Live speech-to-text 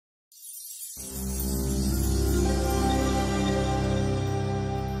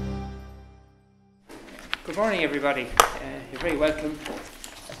Good morning, everybody. You're very welcome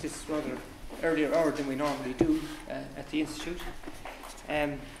at this rather earlier hour than we normally do at the Institute.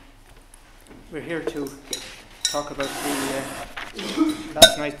 We're here to talk about the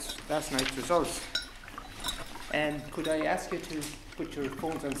last night's results. Could I ask you to put your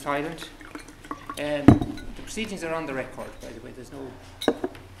phones on silent? The proceedings are on the record, by the way. There's no.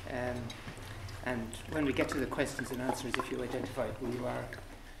 And when we get to the questions and answers, if you identify who you are.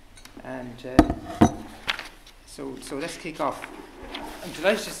 And so let's kick off. I'm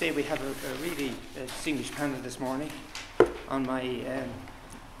delighted to say we have a really distinguished panel this morning. On my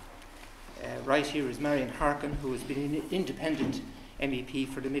right here is Marion Harkin, who has been an independent MEP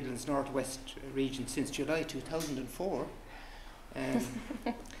for the Midlands North West region since July 2004.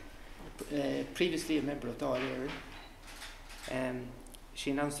 Previously a member of Dáil Éireann.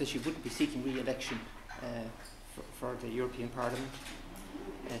 She announced that she wouldn't be seeking re-election for the European Parliament.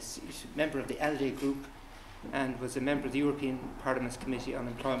 She's a member of the ALDE group and was a member of the European Parliament's Committee on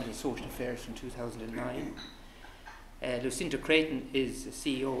Employment and Social Affairs from 2009. Lucinda Creighton is the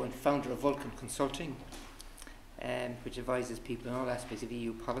CEO and founder of Vulcan Consulting, which advises people in all aspects of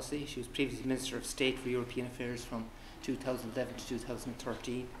EU policy. She was previously Minister of State for European Affairs from 2011 to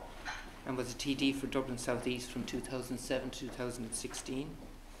 2013 and was a TD for Dublin South-East from 2007 to 2016.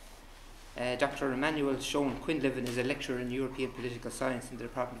 Dr. Emmanuel Sean Quinlivan is a lecturer in European Political Science in the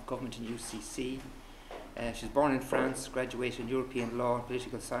Department of Government in UCC. She was born in France, graduated in European Law and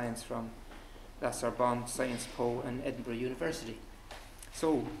Political Science from La Sorbonne, Sciences Po and Edinburgh University.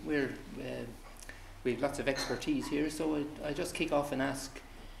 So we have lots of expertise here, so I'll just kick off and ask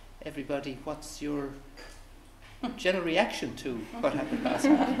everybody, what's your general reaction to what happened last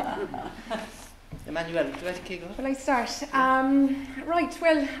night? Emmanuel, would you like to kick off? Will I start? Right,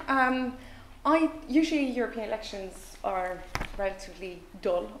 well, usually European elections are relatively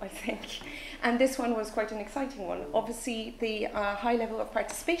dull, I think, and this one was quite an exciting one. Obviously, the high level of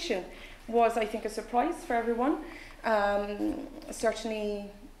participation was, I think, a surprise for everyone. Certainly,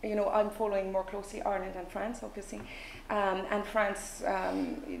 you know, I'm following more closely Ireland and France, obviously. And France,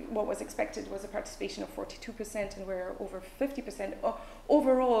 what was expected was a participation of 42%, and we're over 50%.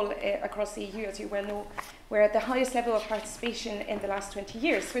 Overall, across the EU, as you well know, we're at the highest level of participation in the last 20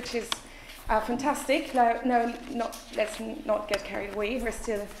 years, which is fantastic. Now, let's not get carried away. We're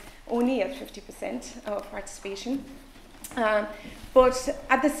still only at 50% of participation. But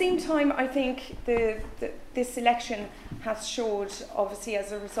at the same time, I think this election has showed, obviously,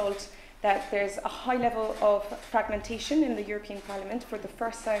 as a result, that there's a high level of fragmentation in the European Parliament. For the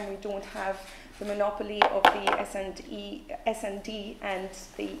first time, we don't have the monopoly of the SND and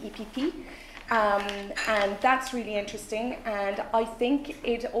the EPP. And that's really interesting. And I think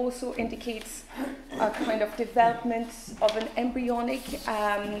it also indicates a kind of development of an embryonic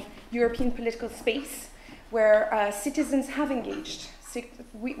European political space where citizens have engaged.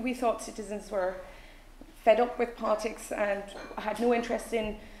 We thought citizens were fed up with politics and had no interest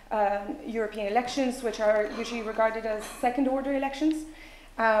in European elections, which are usually regarded as second-order elections.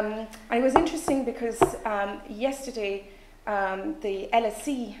 And it was interesting because yesterday the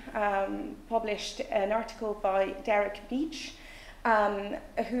LSE published an article by Derek Beach,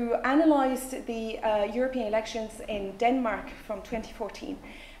 who analysed the European elections in Denmark from 2014.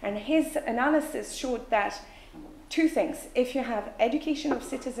 And his analysis showed that two things: if you have education of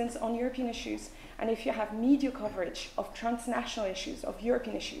citizens on European issues, and if you have media coverage of transnational issues, of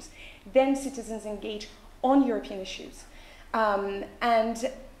European issues, then citizens engage on European issues.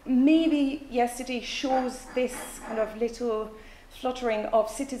 And maybe yesterday shows this kind of little fluttering of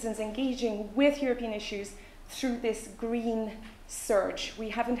citizens engaging with European issues through this green surge. We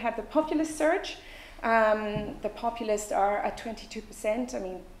haven't had the populist surge. The populists are at 22%. I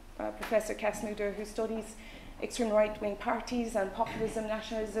mean, Professor Kasnuder, who studies extreme right-wing parties and populism,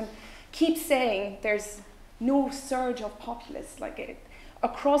 nationalism, keeps saying there's no surge of populists. Like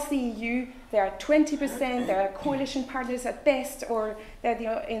across the EU, there are 20%, there are coalition partners at best, or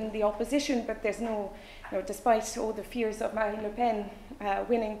they're in the opposition, but there's no, you know, despite all the fears of Marine Le Pen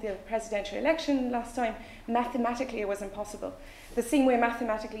winning the presidential election last time, mathematically it was impossible. The same way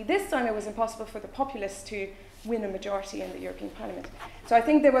mathematically this time it was impossible for the populists to win a majority in the European Parliament. So I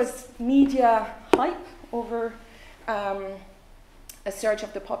think there was media hype over a surge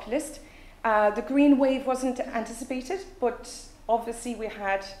of the populist. The green wave wasn't anticipated, but obviously we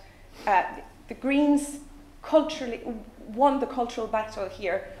had the Greens culturally won the cultural battle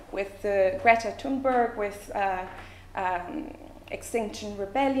here with Greta Thunberg, with Extinction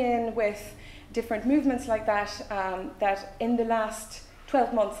Rebellion, with different movements like that, that in the last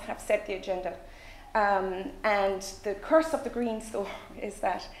 12 months have set the agenda. And the curse of the Greens, though, is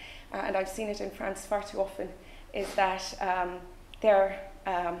that and I've seen it in France far too often, is that their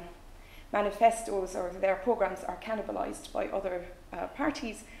manifestos or their programs are cannibalized by other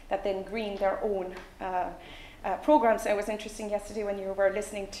parties that then green their own programs. It was interesting yesterday when you were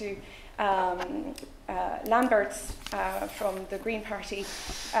listening to Lamberts from the Green Party,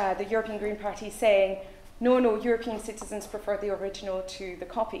 the European Green Party, saying, no, European citizens prefer the original to the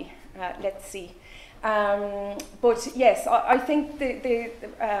copy. Let's see. But yes, I think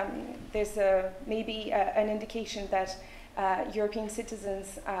there's maybe an indication that European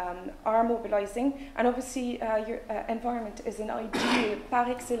citizens are mobilizing, and obviously environment is an ideal, par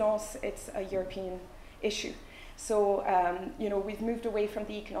excellence, it's a European issue. So, we've moved away from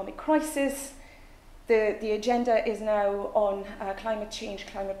the economic crisis. The agenda is now on climate change,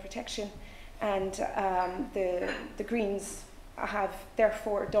 climate protection, and the Greens have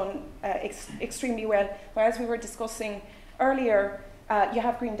therefore done extremely well. But as we were discussing earlier, you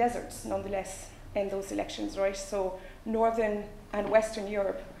have green deserts nonetheless in those elections, right? So Northern and Western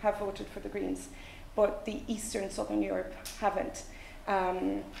Europe have voted for the Greens, but the Eastern, Southern Europe haven't.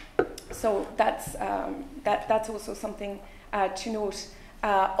 So that's also something to note.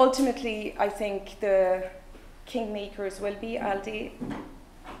 Ultimately, I think the kingmakers will be ALDE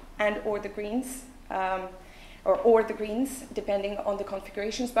and or the Greens, or the Greens, depending on the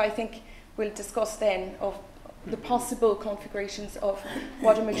configurations. But I think we'll discuss then of the possible configurations of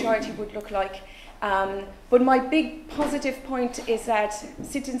what a majority would look like. But my big positive point is that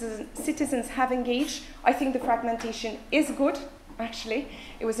citizens have engaged. I think the fragmentation is good, actually.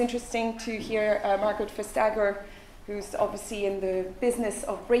 It was interesting to hear Margaret Vestager, who's obviously in the business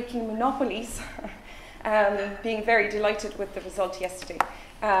of breaking monopolies, being very delighted with the result yesterday.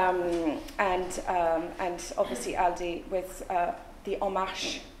 And obviously ALDE with the En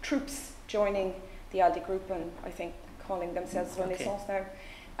Marche troops joining the ALDE group, and I think calling themselves Renaissance now,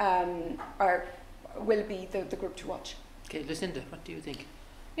 will be the group to watch. Okay, Lucinda, what do you think?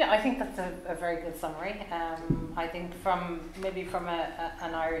 Yeah, I think that's a very good summary. I think from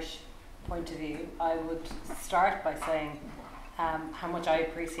an Irish point of view, I would start by saying how much I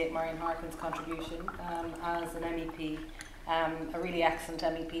appreciate Marion Harkin's contribution as an MEP, a really excellent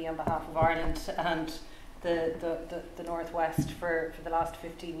MEP on behalf of Ireland and the Northwest for the last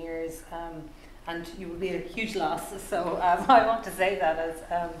 15 years, and you will be a huge loss. So I want to say that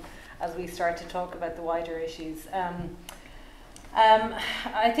as we start to talk about the wider issues.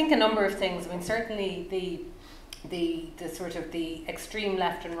 I think a number of things. I mean, certainly the sort of the extreme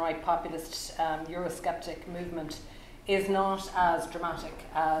left and right populist Eurosceptic movement is not as dramatic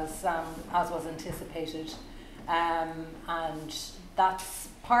as was anticipated, and that's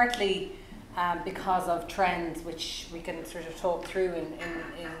partly because of trends which we can sort of talk through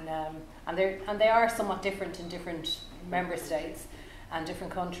and they are somewhat different in different member states and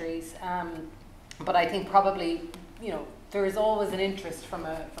different countries. But I think probably, there is always an interest from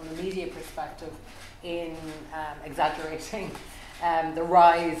a media perspective in exaggerating the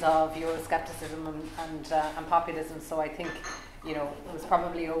rise of Euroscepticism and populism. So I think, it was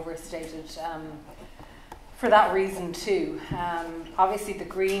probably overstated for that reason too. Obviously, the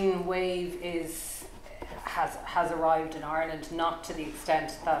green wave has arrived in Ireland, not to the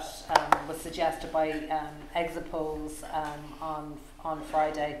extent that was suggested by exit polls on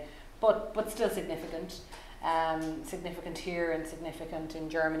Friday, but still significant. Significant here and significant in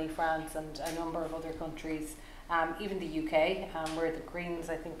Germany, France, and a number of other countries. Even the UK, where the Greens,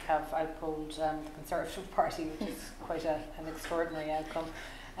 I think, have outpolled the Conservative Party, which is quite an extraordinary outcome.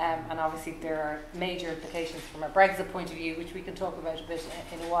 And obviously there are major implications from a Brexit point of view, which we can talk about a bit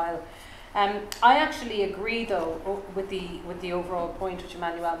in a while. I actually agree, though, with the overall point which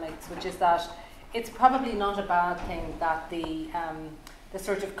Emmanuel makes, which is that it's probably not a bad thing that the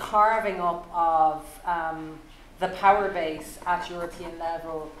sort of carving up of the power base at European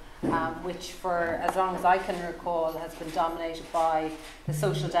level, which for as long as I can recall has been dominated by the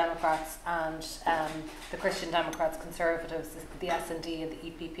Social Democrats and the Christian Democrats, Conservatives, the S&D and the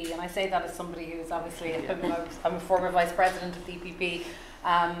EPP. And I say that as somebody who's obviously, I'm a former Vice President of the EPP.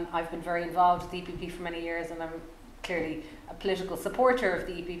 I've been very involved with the EPP for many years, and I'm clearly a political supporter of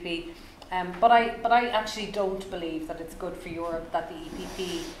the EPP. But I actually don't believe that it's good for Europe that the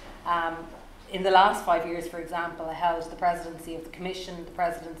EPP, in the last 5 years, for example, held the presidency of the Commission, the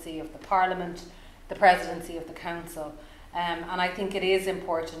presidency of the Parliament, the presidency of the Council. And I think it is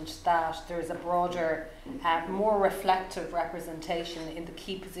important that there is a broader, more reflective representation in the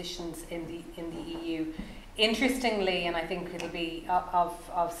key positions in the EU. Interestingly, and I think it'll be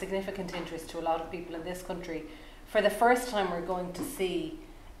of significant interest to a lot of people in this country, for the first time we're going to see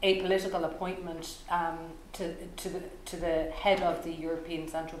apolitical appointment to the head of the European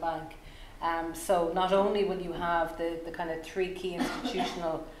Central Bank. So not only will you have the kind of three key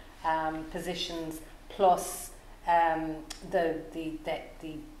institutional positions plus the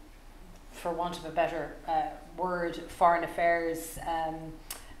for want of a better word, foreign affairs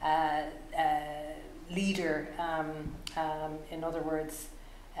leader, in other words,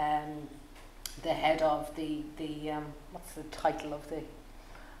 the head of the what's the title of the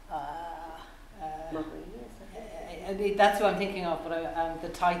that's who I'm thinking of, but the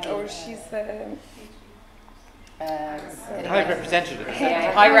title. Or she's the High Representative.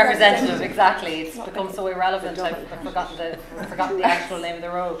 Yeah, High Representative, exactly. It's become so irrelevant. I've forgotten the actual name of the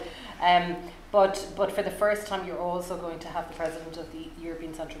role. But for the first time, you're also going to have the President of the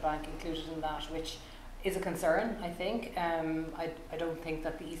European Central Bank included in that, which is a concern, I think. I don't think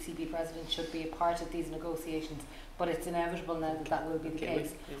that the ECB President should be a part of these negotiations, but it's inevitable now that that will be the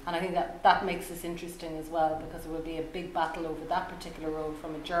case. And I think that makes this interesting as well, because there will be a big battle over that particular role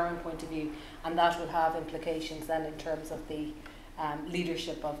from a German point of view, and that will have implications then in terms of the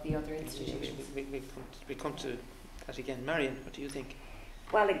leadership of the other institutions. We come to that again. Marion, what do you think?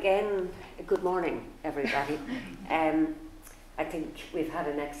 Well, again, good morning, everybody. I think we've had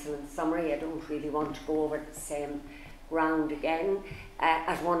an excellent summary. I don't really want to go over the same ground again.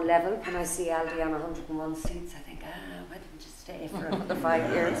 At one level, when I see Aldi on 101 seats, I think, why didn't you stay for another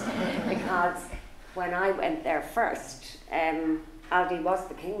 5 years? Because when I went there first, Aldi was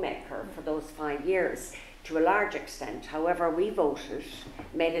the kingmaker for those 5 years to a large extent. However, we voted,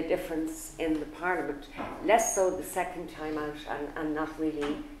 made a difference in the Parliament, less so the second time out and not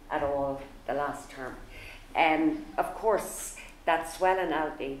really at all the last term. Of course, that swell in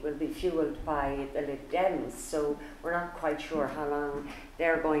Aldi will be fuelled by the Lib Dems, so we're not quite sure how long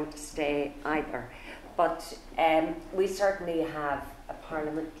they're going to stay either. But we certainly have a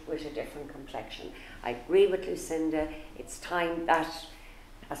Parliament with a different complexion. I agree with Lucinda, it's time that,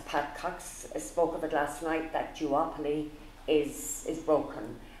 as Pat Cox spoke of it last night, that duopoly is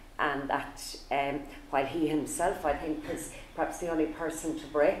broken, and that while he himself, I think, is perhaps the only person to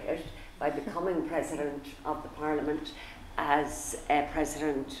break it by becoming President of the Parliament as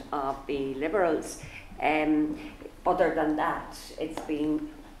President of the Liberals, other than that, it's been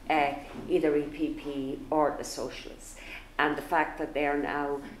either EPP or the Socialists. And the fact that they are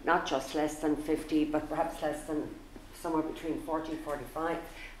now not just less than 50, but perhaps less than somewhere between 40 and 45.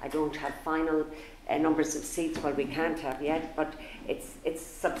 I don't have final numbers of seats, well, we can't have yet, but it's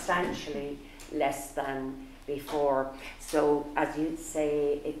substantially less than before. So, as you'd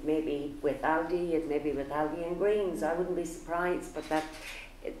say, it may be with Aldi, it may be with Aldi and Greens. I wouldn't be surprised, but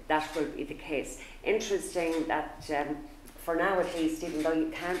that will be the case. Interesting that for now at least, even though you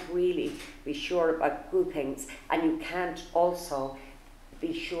can't really be sure about groupings, and you can't also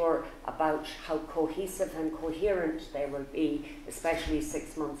be sure about how cohesive and coherent they will be, especially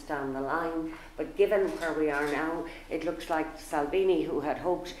 6 months down the line. But given where we are now, it looks like Salvini, who had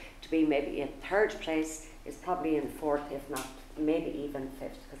hoped to be maybe in third place, is probably in fourth, if not maybe even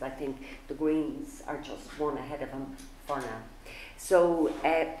fifth, because I think the Greens are just one ahead of him for now. So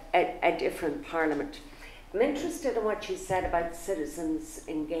a different Parliament. I'm interested in what you said about citizens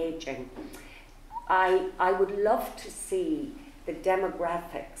engaging. I would love to see the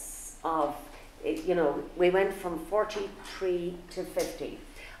demographics of, you know, we went from 43 to 50.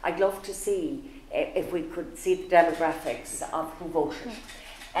 I'd love to see if we could see the demographics of who voted.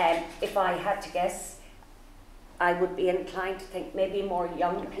 If I had to guess, I would be inclined to think maybe more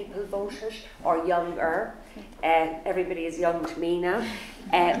young people voted, or younger. Everybody is young to me now,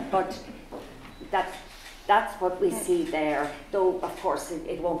 but that's what we see there, though of course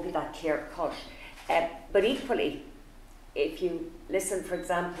it won't be that clear cut. But equally, if you listen, for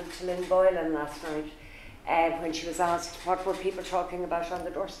example, to Lynn Boylan last night, when she was asked what were people talking about on the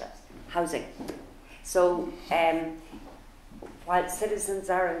doorsteps, housing. So while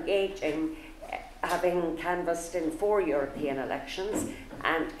citizens are engaging, having canvassed in 4 European elections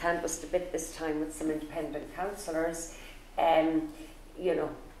and canvassed a bit this time with some independent councillors, you know,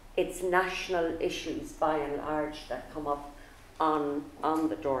 it's national issues by and large that come up on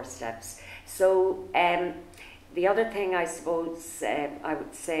the doorsteps. So the other thing I suppose I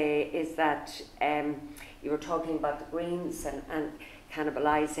would say is that you were talking about the Greens and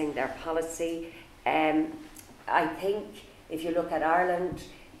cannibalising their policy. I think if you look at Ireland,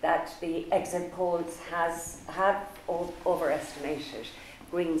 that the exit polls have overestimated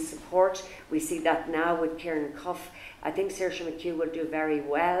Green support. We see that now with Kieran Cuff. I think Saoirse McHugh will do very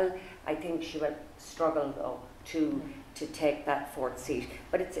well. I think she will struggle though to take that fourth seat.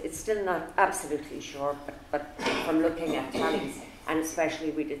 But it's still not absolutely sure, but from looking at tallies, and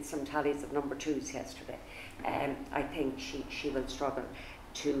especially we did some tallies of number twos yesterday. I think she will struggle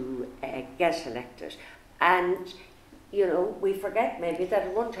to get elected. And, you know, we forget maybe that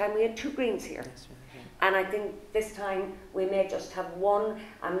at one time we had 2 Greens here. And I think this time we may just have one.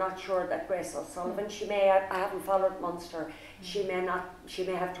 I'm not sure that Grace O'Sullivan, she may, I haven't followed Munster, she may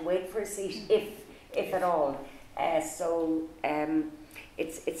have to wait for a seat, if at all. It's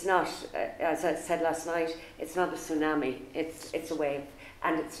not, as I said last night, it's not a tsunami, it's a wave,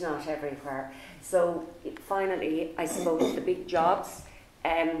 and it's not everywhere. So finally, I suppose the big jobs,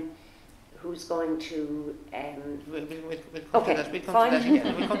 who's going to... We'll come okay, to that. We'll come to that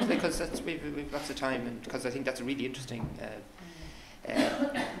again. We'll come to that because we've lots of time, and because I think that's a really interesting...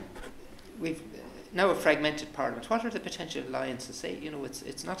 we've now a fragmented parliament. What are the potential alliances? Say, you know,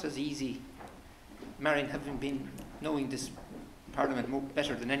 it's not as easy. Marion, having been knowing this parliament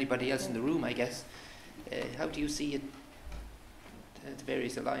better than anybody else in the room, I guess, how do you see it? The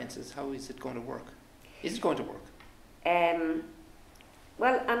various alliances. How is it going to work? Is it going to work?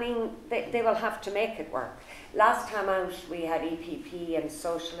 Well, I mean, they will have to make it work. Last time out we had EPP and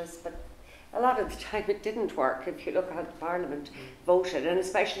Socialists, but a lot of the time it didn't work if you look at how the Parliament voted, and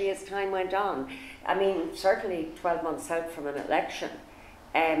especially as time went on. I mean, certainly 12 months out from an election,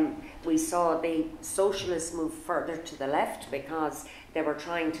 we saw the Socialists move further to the left because they were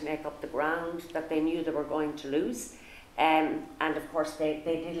trying to make up the ground that they knew they were going to lose. And of course they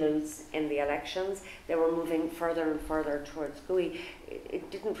did lose in the elections. They were moving further and further towards GUI. It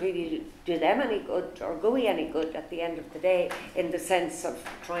didn't really do them any good, or GUI any good at the end of the day, in the sense of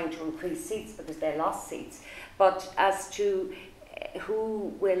trying to increase seats because they lost seats. But as to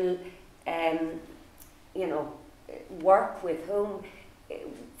who will, you know, work with whom,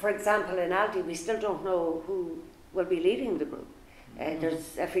 for example, in Aldi, we still don't know who will be leading the group.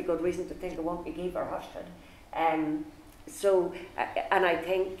 There's every good reason to think it won't be Guy Verhofstadt. So, and I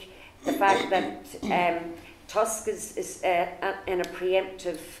think the fact that Tusk is in a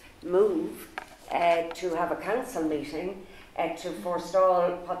preemptive move to have a council meeting to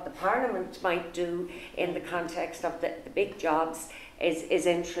forestall what the Parliament might do in the context of the big jobs is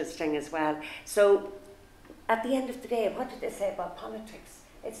interesting as well. So, at the end of the day, what did they say about politics?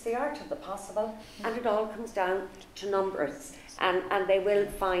 It's the art of the possible, and it all comes down to numbers, and they will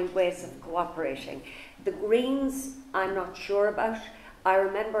find ways of cooperating. The Greens, I'm not sure about. I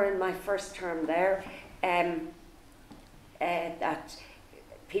remember in my first term there that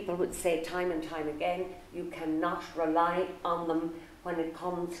people would say time and time again, you cannot rely on them when it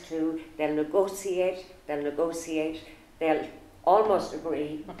comes to they'll negotiate, they'll almost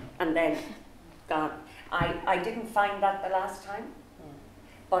agree, and then gone. I didn't find that the last time,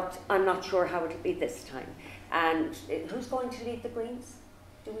 but I'm not sure how it'll be this time. And who's going to lead the Greens?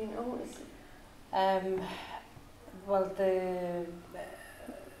 Do we know? Well,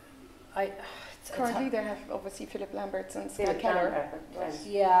 currently they have obviously Philip Lamberts and Scott Keller.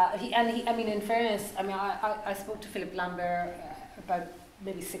 Yeah, I mean, in fairness, I mean, I spoke to Philip Lambert about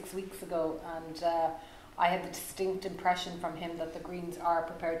maybe 6 weeks ago, and I had the distinct impression from him that the Greens are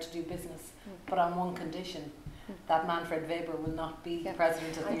prepared to do business, but on one condition, that Manfred Weber will not be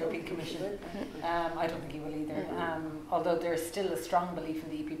president of the European Commission. I don't think he will either. Although there's still a strong belief in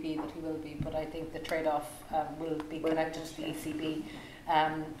the EPP that he will be, but I think the trade-off will be connected to the ECB.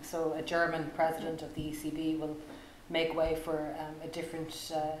 So a German president of the ECB will make way for a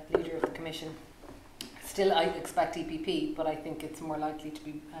different leader of the Commission. Still, I expect EPP, but I think it's more likely to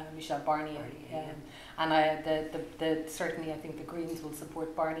be Michel Barnier. And certainly I think the Greens will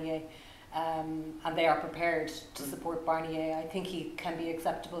support Barnier. And they are prepared to support Barnier. I think he can be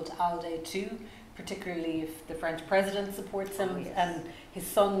acceptable to ALDE too, particularly if the French president supports him. And his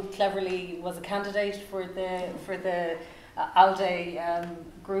son cleverly was a candidate for the ALDE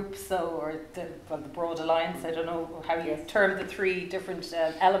group, or the Broad Alliance. I don't know how you term the 3 different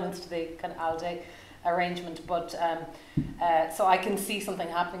elements to the kind of ALDE arrangement, but so I can see something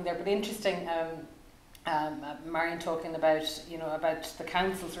happening there. But interesting. Marion talking about the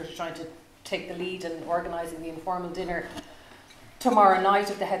council sort of trying to take the lead in organising the informal dinner tomorrow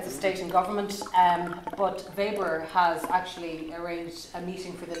night of the heads of state and government, but Weber has actually arranged a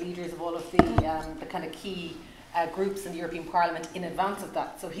meeting for the leaders of all of the kind of key groups in the European Parliament in advance of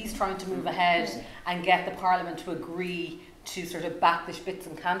that. So he's trying to move ahead and get the Parliament to agree to sort of back the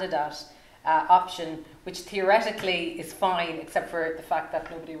Spitzenkandidat option, which theoretically is fine, except for the fact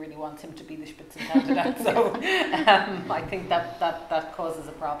that nobody really wants him to be the Spitzenkandidat. So I think that causes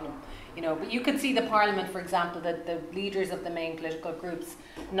a problem. But you could see the Parliament, for example, that the leaders of the main political groups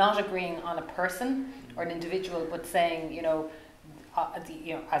not agreeing on a person or an individual, but saying,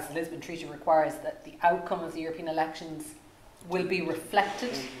 as the Lisbon Treaty requires, that the outcome of the European elections will be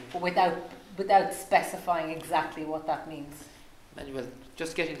reflected, but without specifying exactly what that means. Manuel,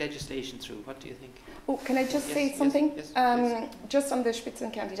 just getting legislation through, what do you think? Oh, can I just Yes, say something? yes, just on the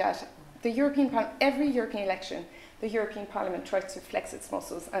Spitzenkandidat, the every European election, the European Parliament tries to flex its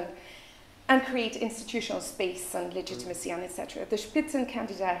muscles and create institutional space and legitimacy and etc. The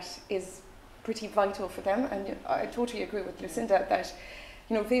Spitzenkandidat is pretty vital for them, and I totally agree with Lucinda that,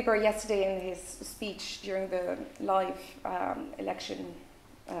 you know, Weber yesterday in his speech during the live election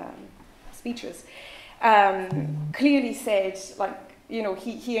speeches clearly said, like, you know,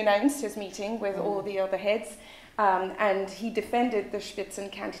 he announced his meeting with all the other heads, and he defended the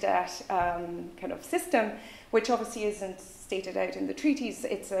Spitzenkandidat kind of system, which obviously isn't stated out in the treaties.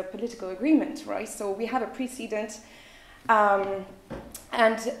 It's a political agreement, right? So we have a precedent, and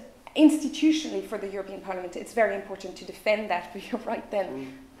institutionally for the European Parliament, it's very important to defend that. But you're right,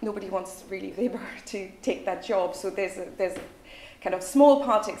 then nobody wants really Weber to take that job. So there's a kind of small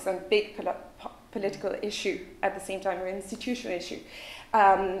politics and big political issue at the same time, or institutional issue.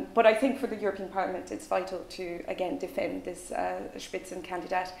 But I think for the European Parliament, it's vital to, again, defend this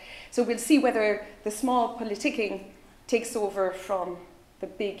Spitzenkandidat. So we'll see whether the small politicking takes over from the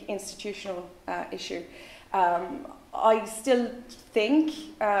big institutional issue. I still think,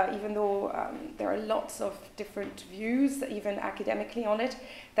 even though there are lots of different views, even academically on it,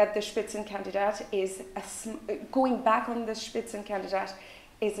 that the Spitzenkandidat is, going back on the Spitzenkandidat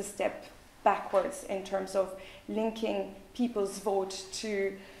is a step backwards in terms of linking people's vote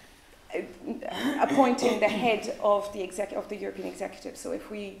to appointing the head of the European executive. So if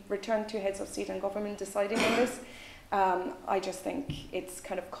we return to heads of state and government deciding on this, I just think it's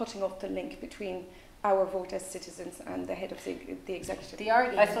kind of cutting off the link between our vote as citizens and the head of the executive.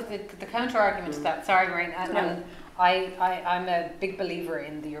 I suppose the counter argument to that, sorry Maureen, and I'm a big believer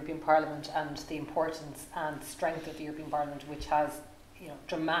in the European Parliament and the importance and strength of the European Parliament, which has, you know,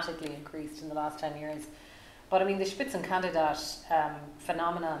 dramatically increased in the last 10 years. But I mean, the Spitzenkandidat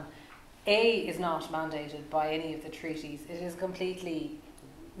phenomenon, is not mandated by any of the treaties. It is completely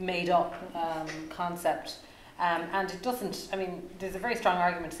made up concept. And it doesn't, I mean, there's a very strong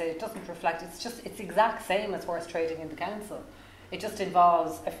argument to say it doesn't reflect, it's exact same as horse trading in the council. It just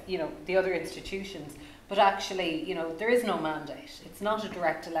involves, you know, the other institutions. But actually, you know, there is no mandate. It's not a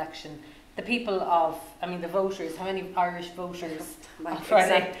direct election. The people of, I mean, the voters, how many Irish voters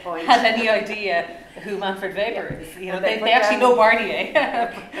had any idea who Manfred Weber is? You know, they actually know Barnier.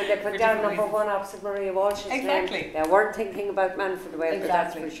 And they put down number one opposite Maria Walsh's name. They weren't thinking about Manfred Weber,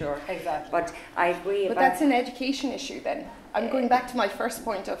 that's for sure. Exactly. But I agree But that's an education issue then. I'm going back to my first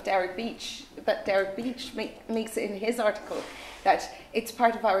point of Derek Beach, that Derek Beach makes it in his article, that it's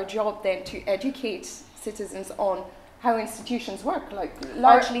part of our job then to educate citizens on how institutions work, like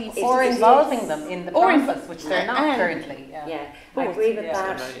largely or involving them in the process, which they're not currently. Yeah, I agree with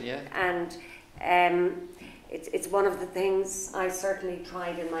that. And it's one of the things I certainly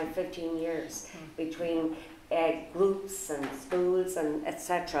tried in my 15 years between groups and schools and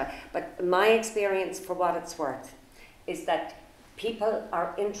etc. But my experience, for what it's worth, is that people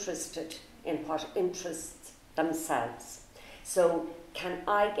are interested in what interests themselves. So can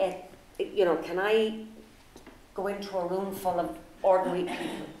I go into a room full of ordinary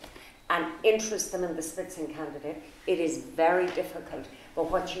people and interest them in the Spitzenkandidat? It is very difficult.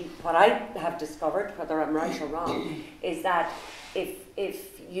 But what I have discovered, whether I'm right or wrong, is that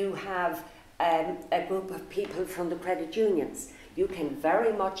if you have a group of people from the credit unions, you can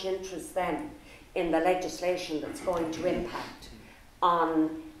very much interest them in the legislation that's going to impact on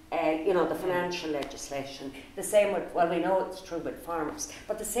the financial legislation. The same with, well, we know it's true with farmers,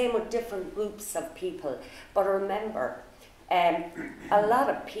 but the same with different groups of people. But remember, a lot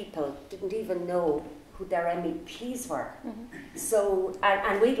of people didn't even know who their MEPs were. So,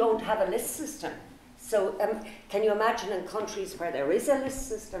 and we don't have a list system. So can you imagine in countries where there is a list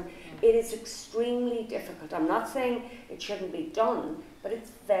system, it is extremely difficult. I'm not saying it shouldn't be done, but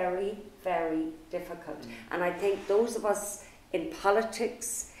it's very, very difficult. And I think those of us in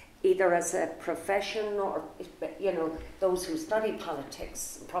politics, either as a profession or, those who study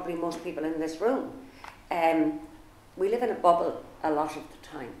politics, probably most people in this room, we live in a bubble a lot of the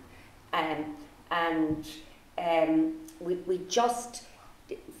time. We just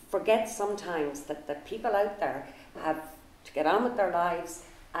forget sometimes that people out there have to get on with their lives,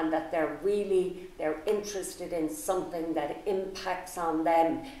 and that they're interested in something that impacts on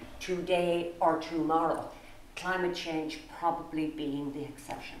them today or tomorrow. Climate change probably being the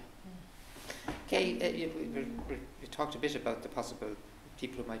exception. Okay, we talked a bit about the possible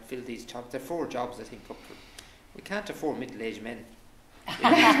people who might fill these jobs. There are 4 jobs, I think. We can't afford middle-aged men.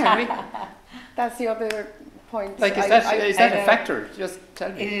 Can we? That's the other point. Like, is that a factor? Just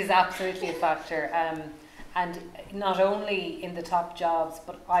tell me. It is absolutely a factor. And not only in the top jobs,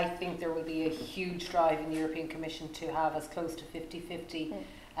 but I think there will be a huge drive in the European Commission to have as close to 50-50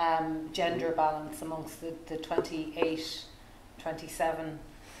 gender balance amongst the 28, 27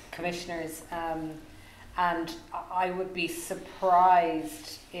 commissioners. And I would be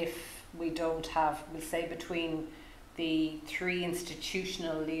surprised if we don't have, we'll say, between the 3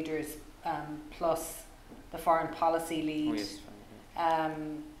 institutional leaders plus the foreign policy lead. Oh, yes.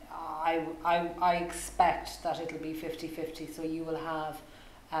 I expect that it'll be 50-50. So you will have,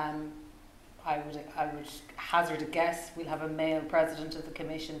 I would hazard a guess, we'll have a male president of the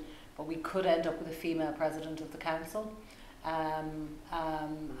Commission, but we could end up with a female president of the Council, and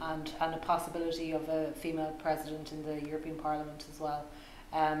a possibility of a female president in the European Parliament as well.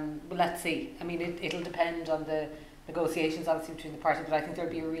 But let's see. I mean, it'll depend on the negotiations, obviously, between the parties, but I think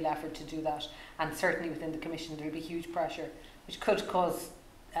there'll be a real effort to do that. And certainly within the Commission, there'll be huge pressure, which could cause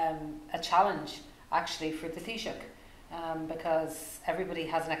a challenge, actually, for the Taoiseach, because everybody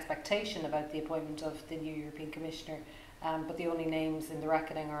has an expectation about the appointment of the new European Commissioner, but the only names in the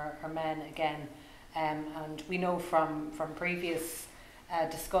reckoning are men again. And we know from previous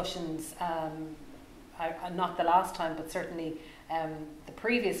discussions, not the last time, but certainly the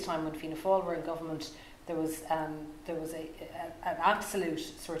previous time when Fianna Fáil were in government, there was an absolute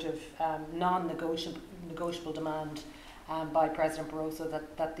sort of non-negotiable demand by President Barroso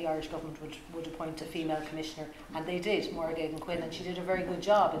that the Irish government would appoint a female commissioner, and they did, Maura Gagan Quinn, and she did a very good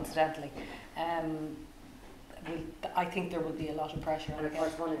job, incidentally. I think there will be a lot of pressure. And of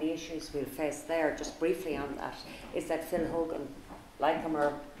course, one of the issues we'll face there, just briefly on that, is that Phil Hogan, like him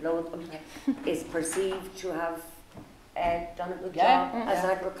or loathe him, is perceived to have done a good job as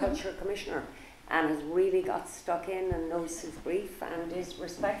Agriculture Commissioner, and has really got stuck in and knows his brief and is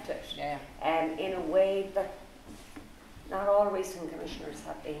respected in a way that not all recent commissioners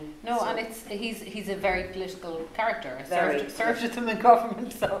have been. No, so. And he's a very political character. Served with them in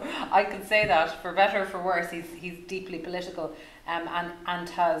government, so I can say that for better or for worse, he's deeply political, and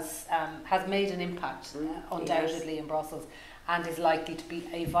has made an impact undoubtedly in Brussels, and is likely to be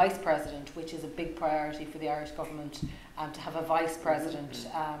a vice president, which is a big priority for the Irish government, to have a vice president.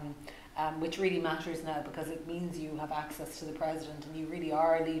 Which really matters now, because it means you have access to the president and you really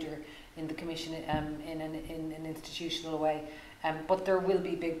are a leader in the Commission in an institutional way. But there will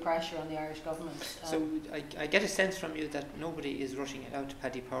be big pressure on the Irish government. So I get a sense from you that nobody is rushing it out to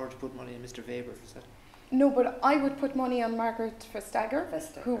Paddy Power to put money in Mr. Weber, is that? No, but I would put money on Margaret Vestager,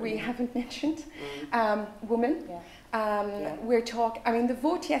 who we haven't mentioned, woman. We're talking, I mean, the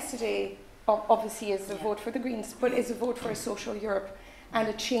vote yesterday obviously is a vote for the Greens, but is a vote for a social Europe and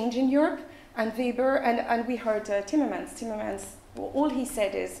a change in Europe. And Weber, and we heard Timmermans, all he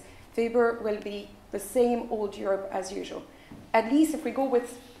said is Weber will be the same old Europe as usual. At least if we go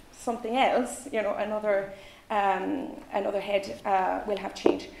with something else, you know, another head will have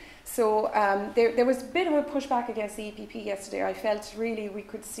change. So there was a bit of a pushback against the EPP yesterday. I felt really we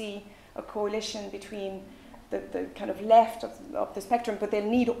could see a coalition between the kind of left of the spectrum, but they'll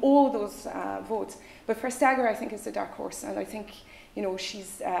need all those votes. But for Vestager, I think, is the dark horse, and I think, you know,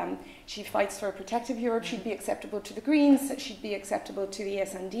 she fights for a protective Europe. She'd be acceptable to the Greens. She'd be acceptable to the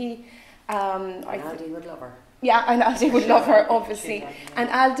SND. And Aldi would love her. Yeah, and Aldi would love her, obviously. And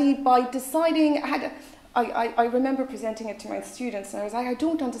Aldi, by deciding, I remember presenting it to my students, and I was like, I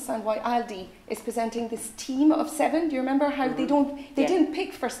don't understand why Aldi is presenting this team of 7. Do you remember how they didn't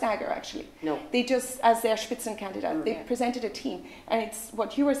pick Vestager, actually? No. They just, as their Spitzenkandidat, they presented a team. And it's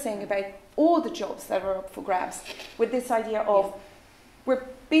what you were saying about all the jobs that are up for grabs, with this idea of we're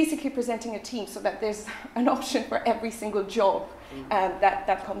basically presenting a team so that there's an option for every single job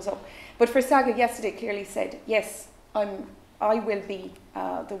that comes up. But Vestager yesterday clearly said, yes, I will be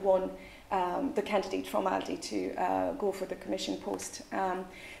the one, the candidate from Aldi to go for the Commission post.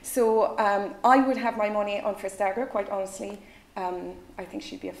 So I would have my money on Vestager, quite honestly. I think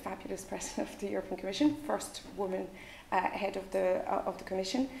she'd be a fabulous president of the European Commission, first woman head of the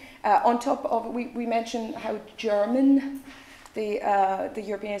Commission. On top of, we mentioned how German the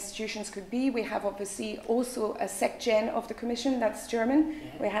European institutions could be. We have obviously also a SecGen of the Commission, that's German.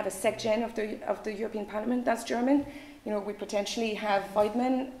 We have a SecGen of the European Parliament, that's German. You know, we potentially have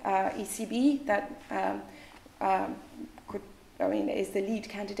Weidmann, ECB, that is the lead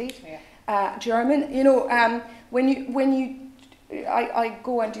candidate. German. You know, when I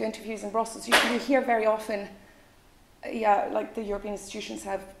go and do interviews in Brussels, you hear very often yeah, like the European institutions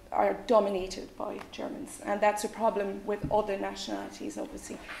are dominated by Germans, and that's a problem with other nationalities,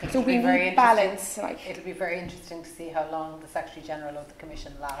 obviously. So we need balance. It'll be very interesting to see how long the Secretary General of the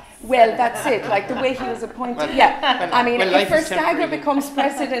Commission lasts. Well, that's it. Like the way he was appointed. I mean, if Verstager becomes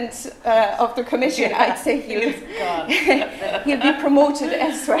president of the Commission, I'd say he'll be promoted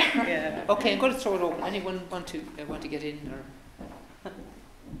elsewhere. Yeah. Okay, I'm going to throw it open. Anyone want to get in, or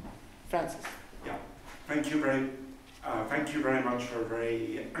Francis? Yeah. Thank you very much for a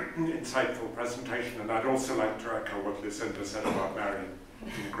very insightful presentation, and I'd also like to echo what Lucinda said about Marion,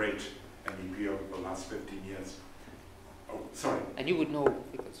 being a great MEP over the last 15 years. Oh, sorry. And you would know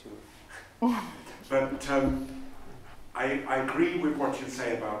because you. But I agree with what you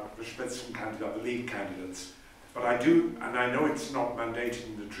say about the Spitzenkandidat, the lead candidates. But I do, and I know it's not mandated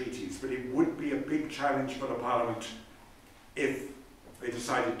in the treaties, but it would be a big challenge for the Parliament if they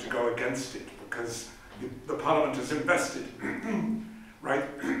decided to go against it, because the Parliament has invested,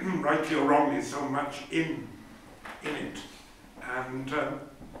 rightly or wrongly, so much in it. And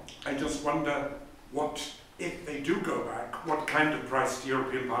I just wonder what, if they do go back, what kind of price the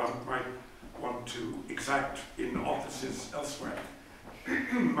European Parliament might want to exact in offices elsewhere.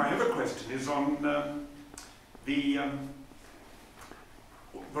 My other question is on the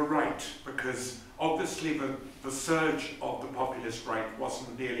right, because obviously the surge of the populist right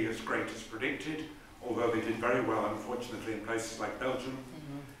wasn't nearly as great as predicted, although they did very well, unfortunately, in places like Belgium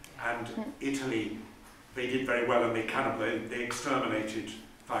and Italy. They did very well, and they exterminated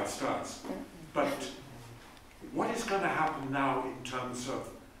 5 stars. But what is going to happen now in terms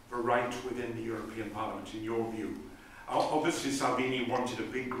of the right within the European Parliament, in your view? Obviously, Salvini wanted a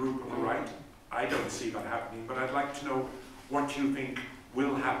big group of the right. I don't see that happening, but I'd like to know what you think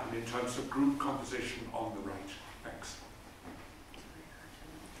will happen in terms of group composition on the right. Thanks.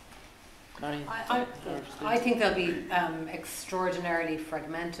 I think they'll be extraordinarily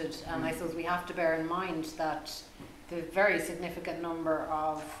fragmented, and I suppose we have to bear in mind that the very significant number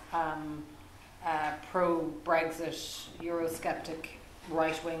of pro-Brexit, Eurosceptic,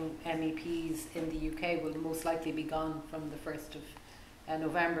 right-wing MEPs in the UK will most likely be gone from the 1st of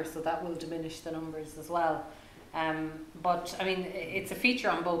November, so that will diminish the numbers as well. But I mean, it's a feature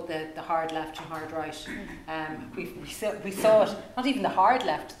on both the hard left and hard right. We saw it, not even the hard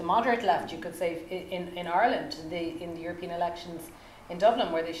left, the moderate left, you could say, in Ireland in the European elections in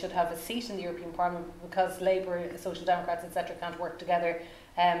Dublin, where they should have a seat in the European Parliament, because Labour, Social Democrats, etc., can't work together.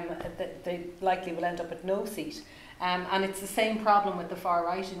 They likely will end up at no seat. And it's the same problem with the far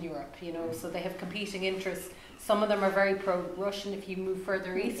right in Europe, you know. So they have competing interests. Some of them are very pro-Russian. If you move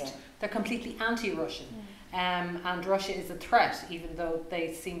further east, they're completely anti-Russian. And Russia is a threat, even though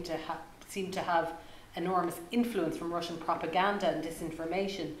they seem to have enormous influence from Russian propaganda and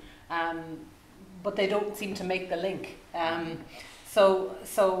disinformation, but they don't seem to make the link.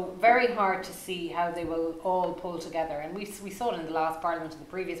 So very hard to see how they will all pull together. And we saw it in the last Parliament and the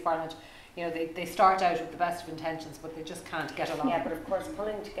previous Parliament. You know, they start out with the best of intentions, but they just can't get along. Yeah, but of course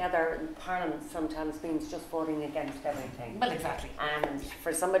pulling together in Parliament sometimes means just voting against everything. Well, exactly. And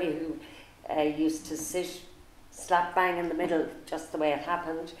for somebody who used to sit slap bang in the middle, just the way it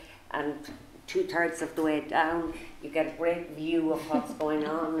happened, and 2/3 of the way down, you get a great view of what's going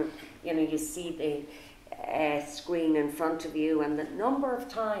on. You know, you see the screen in front of you, and the number of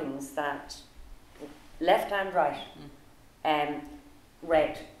times that left and right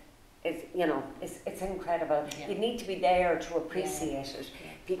read is, you know, it's incredible. Yeah. You need to be there to appreciate it.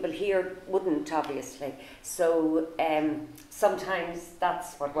 Yeah. People here wouldn't, obviously. So sometimes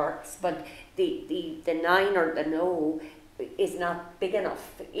that's what works, but the 9 or the no is not big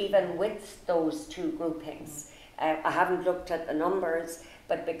enough, even with those two groupings. I haven't looked at the numbers,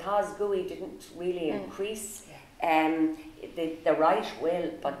 but because GUI didn't really increase, the right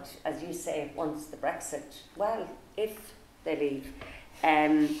will, but as you say, once the Brexit, well, if they leave,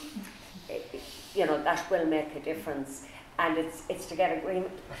 you know, that will make a difference. And it's to get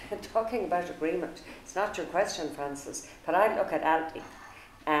agreement. Talking about agreement, it's not your question, Francis, but I look at Aldi,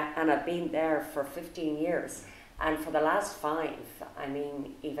 and I've been there for 15 years, and for the last 5, I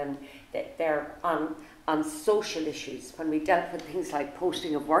mean, even they're on social issues, when we dealt with things like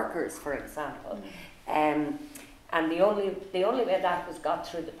posting of workers, for example, and the only way that was got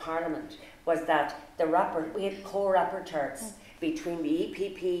through the Parliament was that we had co-rapporteurs between the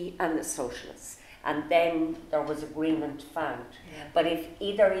EPP and the Socialists, and then there was agreement found. Yeah. But if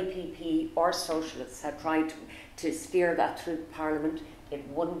either EPP or Socialists had tried to steer that through the Parliament, it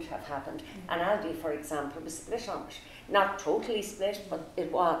wouldn't have happened. And Aldi, for example, was split on it. Not totally split, but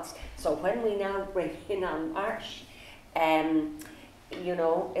it was. So when we now bring in on Marsh, you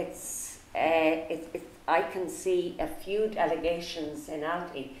know, I I can see a few delegations in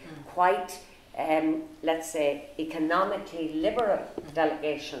Aldi, quite, let's say, economically liberal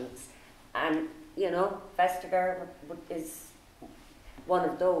delegations, and you know, Vestager is one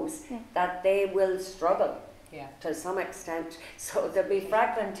of those, that they will struggle to some extent. So there'll be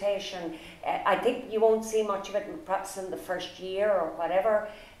fragmentation. I think you won't see much of it perhaps in the first year or whatever,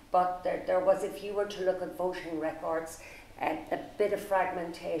 but there was, if you were to look at voting records, a bit of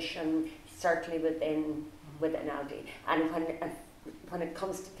fragmentation certainly within Aldi. And when it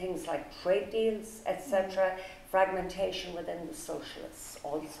comes to things like trade deals, etc., fragmentation within the socialists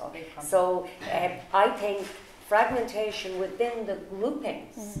also. So I think fragmentation within the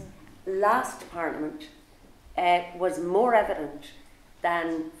groupings last Parliament was more evident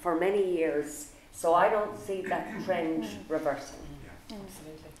than for many years. So I don't see that trend reversing.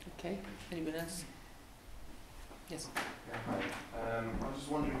 Absolutely. Okay. Anyone else? Yes. Yeah, hi. I was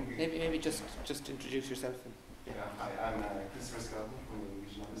just wondering if you Maybe just introduce yourself. Yeah, hi. I'm Christopher Skelton from the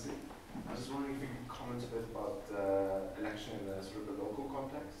Norwegian Embassy. I was just wondering if you could comment a bit about election in a sort of a local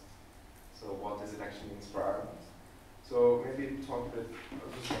context. So what this election means for Ireland. So maybe talk a bit, I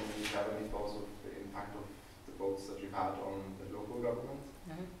was just wondering if you have any thoughts of the impact of the votes that you've had on the local government,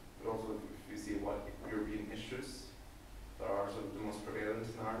 but also if you see what European issues that are sort of the most prevalent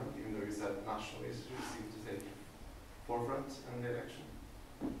in Ireland, even though you said national issues seem to take forefront in the election.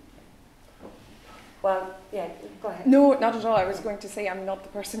 Well, yeah, go ahead. No, not at all. I was going to say I'm not the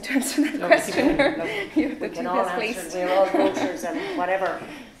person to answer that question. You're the We can two all best answer, placed. we're all voters and whatever.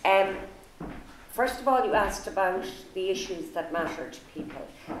 First of all, you asked about the issues that matter to people,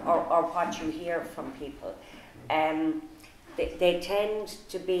 or what you hear from people. They tend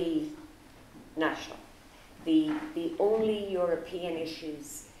to be national. The only European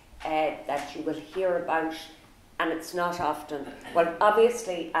issues that you will hear about, and it's not often, well,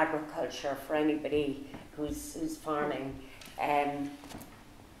 obviously agriculture for anybody who's farming,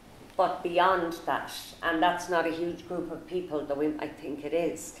 but beyond that, and that's not a huge group of people, though I think it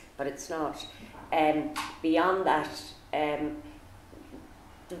is, but it's not. Beyond that,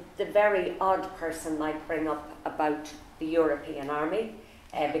 the very odd person might bring up about the European Army,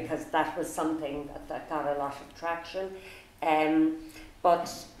 because that was something that got a lot of traction.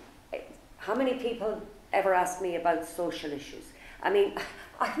 But how many people ever asked me about social issues? I mean,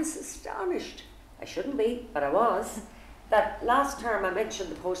 I was astonished, I shouldn't be, but I was, that last term I mentioned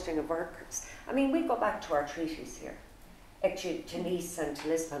the posting of workers. I mean, we go back to our treaties here, to Nice and to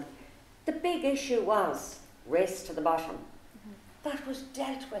Lisbon. The big issue was race to the bottom. That was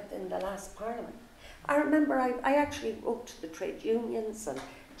dealt with in the last Parliament. I remember I actually wrote to the trade unions and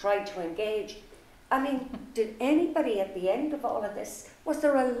tried to engage. I mean, did anybody at the end of all of this, was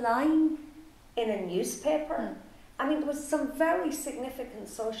there a line in a newspaper? I mean, there was some very significant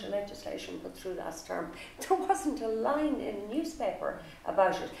social legislation put through last term. There wasn't a line in a newspaper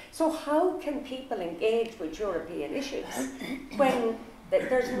about it. So how can people engage with European issues when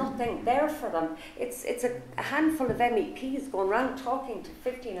there's nothing there for them? It's a handful of MEPs going around talking to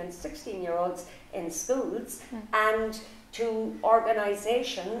 15 and 16-year-olds in schools and to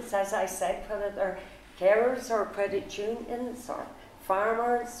organisations, as I said, whether they're carers or credit unions or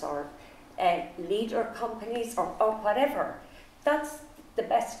farmers or leader companies or whatever. That's the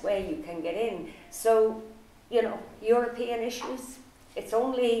best way you can get in. So, you know, European issues, it's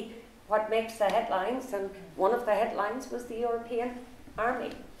only what makes the headlines, and one of the headlines was the European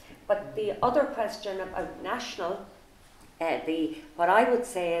Army. But the other question about national, what I would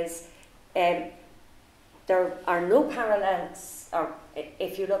say is there are no parallels, or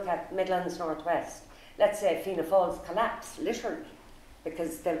if you look at Midlands North-West, let's say Fianna Fáil's collapse, literally,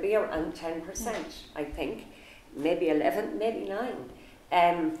 because there'll be around 10%, I think, maybe 11, maybe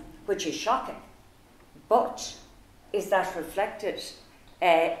 9, which is shocking. But is that reflected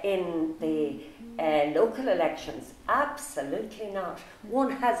in the local elections? Absolutely not.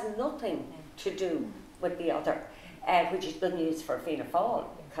 One has nothing to do with the other, which is good news for Fianna Fáil,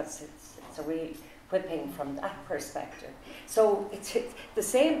 because it's a real whipping from that perspective. So it's the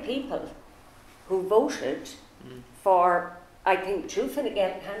same people who voted for, I think, two Fine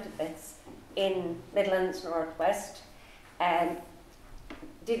Gael candidates in Midlands North-West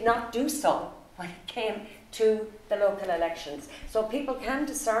did not do so when it came to the local elections. So people can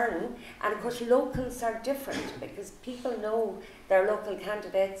discern, and of course locals are different because people know their local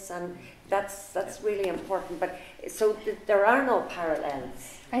candidates, and that's really important. But so there are no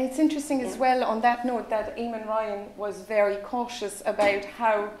parallels. And it's interesting as well on that note that Eamon Ryan was very cautious about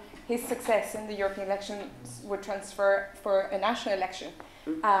how his success in the European elections would transfer for a national election.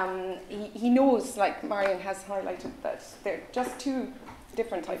 He knows, like Marion has highlighted, that they're just too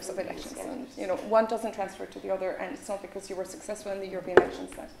different types of elections, and you know, one doesn't transfer to the other, and it's not because you were successful in the European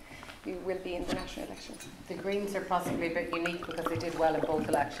elections that you will be in the national elections. The Greens are possibly a bit unique because they did well in both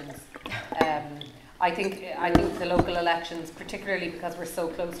elections. I think the local elections, particularly because we're so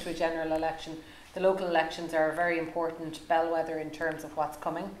close to a general election, the local elections are a very important bellwether in terms of what's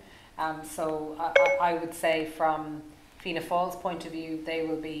coming. So I would say from Fianna Fáil's point of view, they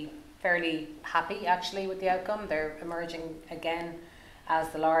will be fairly happy actually with the outcome. They're emerging again as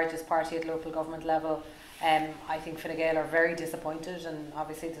the largest party at local government level. I think Fine Gael are very disappointed, and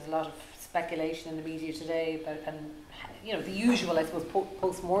obviously there's a lot of speculation in the media today about, and you know, the usual, I suppose,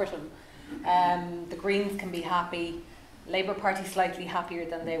 post-mortem. The Greens can be happy, Labour Party slightly happier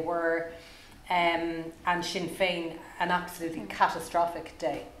than they were, and Sinn Féin an absolutely catastrophic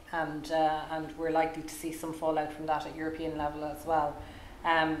day, and we're likely to see some fallout from that at European level as well.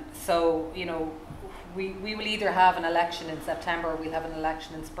 So, you know, we will either have an election in September or we'll have an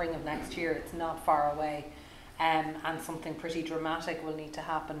election in spring of next year. It's not far away, and something pretty dramatic will need to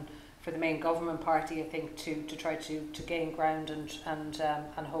happen for the main government party, I think, to try to gain ground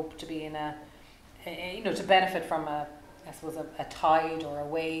and hope to be in a, you know, to benefit from I suppose a tide or a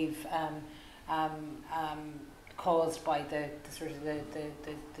wave caused by the sort of the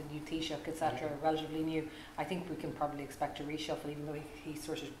new Taoiseach, etc., relatively new. I think we can probably expect a reshuffle, even though he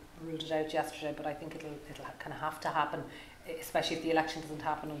sort of ruled it out yesterday, but I think it'll kind of have to happen, especially if the election doesn't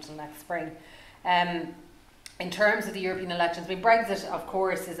happen until next spring. In terms of the European elections, I mean, Brexit, of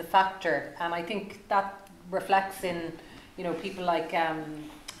course, is a factor, and I think that reflects in, you know, people like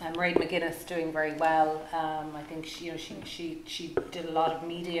Mairead McGuinness doing very well. I think she did a lot of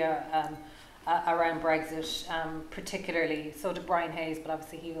media around Brexit, particularly. So did Brian Hayes, but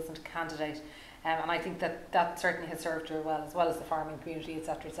obviously he wasn't a candidate. And I think that certainly has served her well, as the farming community,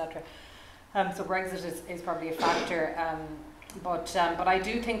 etc., etc. So Brexit is probably a factor. But I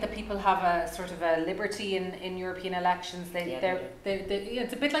do think that people have a sort of a liberty in European elections.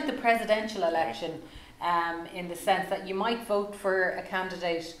 It's a bit like the presidential election, in the sense that you might vote for a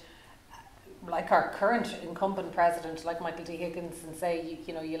candidate like our current incumbent president, like Michael D. Higgins, and say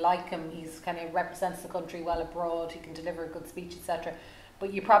you like him, he's kind of represents the country well abroad, he can deliver a good speech, etc.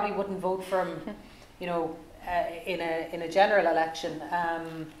 But you probably wouldn't vote for him, in a general election.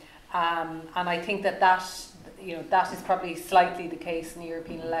 And I think that is probably slightly the case in the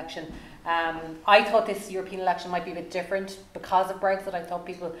European election. I thought this European election might be a bit different because of Brexit. I thought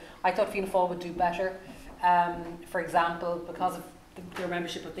Fianna Fáil would do better. For example, because of their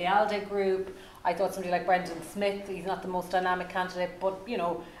membership of the ALDE group. I thought somebody like Brendan Smith, he's not the most dynamic candidate, but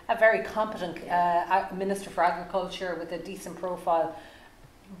a very competent Minister for Agriculture with a decent profile.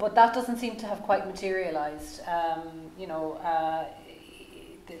 But that doesn't seem to have quite materialised.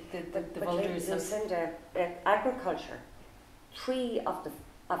 The voters. Lucinda, agriculture, three of the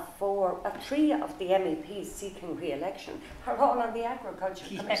MEPs seeking re-election are all on the Agriculture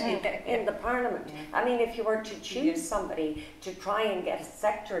Committee in the Parliament. Yeah. I mean, if you were to choose somebody to try and get a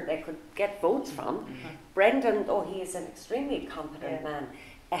sector they could get votes from, Brendan, though he is an extremely competent man,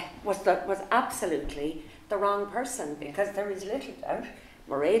 was absolutely the wrong person, because there is little doubt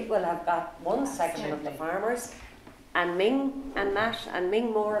Mairead will have got one section of the farmers, and Ming and Matt and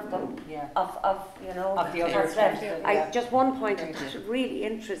Ming more of them of the others left. Just one point that was really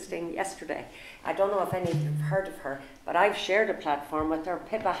interesting yesterday. I don't know if any of you have heard of her, but I've shared a platform with her,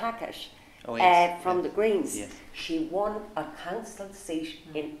 Pippa Hackett, from the Greens. Yes. She won a council seat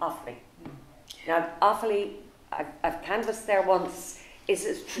in Offaly. Now Offaly, I've canvassed there once, is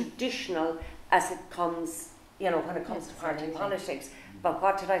as traditional as it comes, when it comes to party politics. But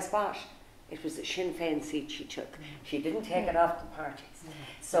what did I spot? It was a Sinn Féin seat she took. She didn't take it off the parties.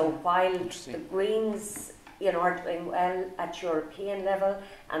 So while the Greens, are doing well at European level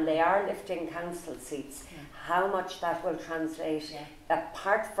and they are lifting council seats, how much that will translate,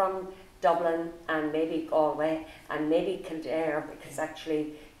 apart from Dublin and maybe Galway and maybe Kildare, because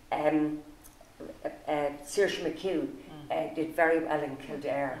actually Saoirse McHugh did very well in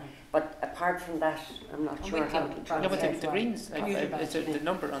Kildare. But apart from that, I'm not sure how to translate. No, but the Greens, the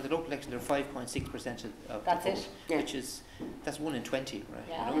number on the local election, they're 5.6% of the vote, which that's 1 in 20, right?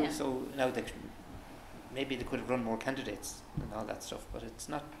 Yeah. So now maybe they could have run more candidates and all that stuff, but it's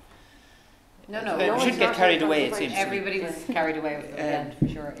not. No. We shouldn't get carried away. It seems everybody was carried away with the end, for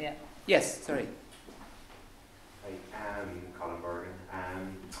sure. Yeah. Yes. Sorry. Hi, Colin Bergen.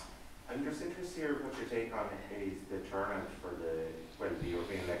 I'm just interested to hear what your take on is the turnout for the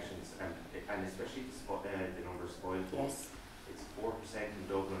European elections, and especially the number of spoiled votes. It's 4% in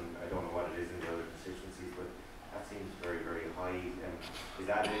Dublin. I don't know what it is in the other constituencies, but that seems very, very high. Is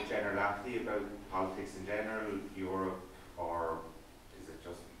that a general apathy about politics in general, Europe, or is it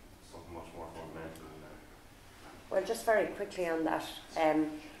Well, just very quickly on that,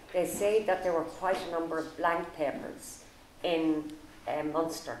 they say that there were quite a number of blank papers in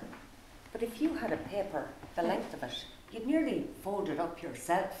Munster. But if you had a paper the length of it, you'd nearly fold it up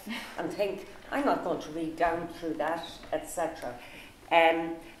yourself and think, I'm not going to read down through that, etc.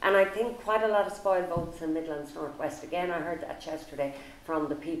 And I think quite a lot of spoiled votes in Midlands North West. Again, I heard that yesterday from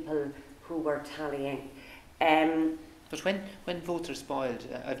the people who were tallying. But when votes are spoiled,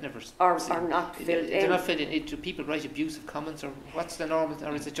 I've never or not filled in. They're not filled in. Do people write abusive comments, or what's the normal,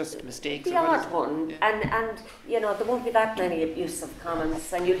 or is it just mistakes? The odd one, yeah. and you know, there won't be that many abusive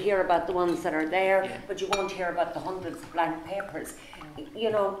comments, and you'll hear about the ones that are there, yeah. but you won't hear about the hundreds of blank papers.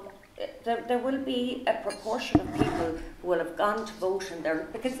 You know, there will be a proportion of people who will have gone to vote,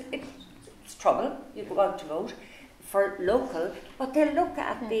 and because it's trouble. You go out to vote for local, but they'll look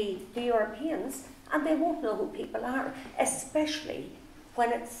at the Europeans, and they won't know who people are, especially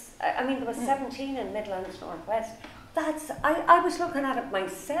when it's, I mean, there was 17 in Midlands North West. I was looking at it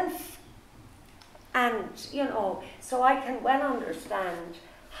myself, and, you know, so I can well understand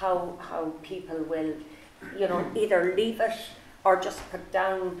how people will, you know, either leave it or just put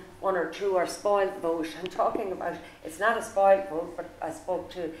down one or two or spoiled vote. I'm talking about, it's not a spoiled vote, but I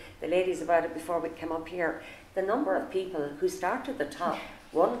spoke to the ladies about it before we came up here. The number of people who start at the top,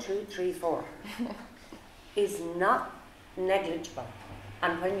 1, 2, 3, 4, is not negligible.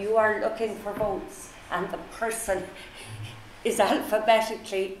 And when you are looking for votes and the person is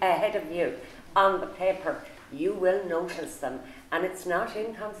alphabetically ahead of you on the paper, you will notice them, and it's not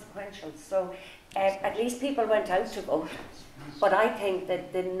inconsequential. So at least people went out to vote. But I think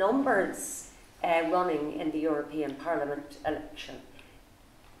that the numbers running in the European Parliament election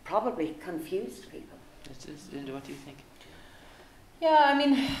probably confused people. Linda, what do you think? Yeah, I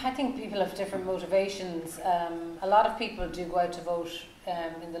mean, I think people have different motivations. A lot of people do go out to vote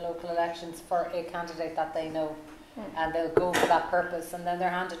in the local elections for a candidate that they know, and they'll go for that purpose, and then they're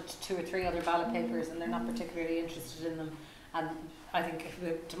handed 2 or 3 other ballot papers and they're not particularly interested in them. And I think,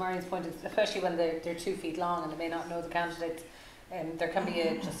 to Marion's point, especially when they're 2 feet long and they may not know the candidate, there can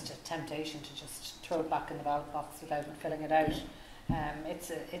be just a temptation to just throw it back in the ballot box without filling it out.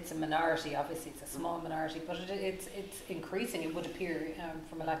 It's a minority, obviously it's a small minority, but it's increasing, it would appear,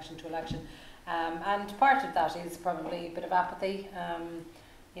 from election to election. And part of that is probably a bit of apathy.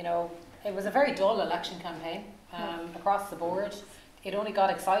 You know, it was a very dull election campaign across the board. It only got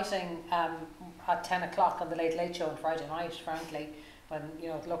exciting at 10 o'clock on the Late Late Show on Friday night, frankly, when, you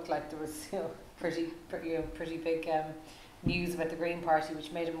know, it looked like there was, you know, pretty big news about the Green Party,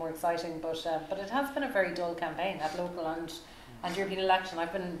 which made it more exciting. But it has been a very dull campaign at local and European election.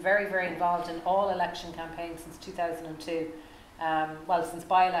 I've been very, very involved in all election campaigns since 2002. Well, since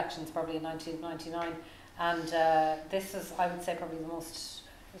by-elections probably in 1999. And this is, I would say, probably the most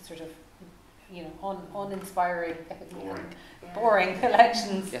sort of, you know, uninspiring, boring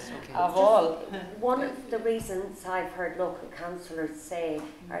elections of all. One of the reasons I've heard local councillors say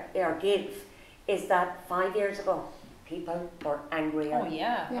or give is that 5 years ago people were angrier. Oh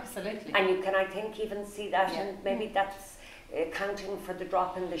yeah, absolutely. And you can, I think, even see that, and maybe that's accounting for the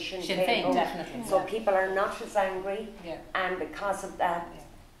drop in the Sinn Féin vote. Definitely. So people are not as angry, and because of that, Yeah.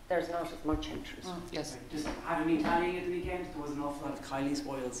 there's not as much interest. Yes. Just having been tallying at the weekend, there was an awful lot of Kylie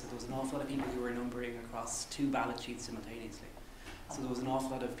spoils, so there was an awful lot of people who were numbering across 2 ballot sheets simultaneously. So there was an awful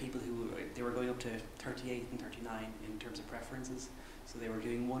lot of people who they were going up to 38 and 39 in terms of preferences. So they were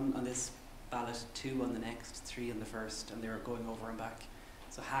doing 1 on this ballot, 2 on the next, 3 on the first, and they were going over and back.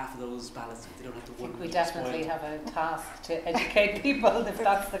 So half of those ballots, they don't have to. I think we definitely have a task to educate people if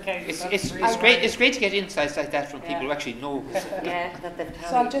that's the case. It's great. It's great to get insights like that from people who actually know. That they've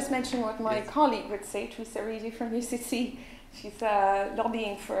So I'll just mention what my colleague would say, Teresa Reedy from UCC. She's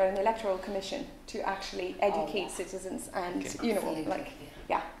lobbying for an electoral commission to actually educate citizens, and you know, like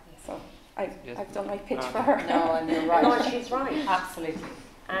So I've done my pitch for her. No, and you're right. No, and she's right. Absolutely.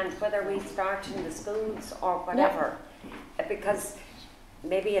 And whether we start in the schools or whatever, because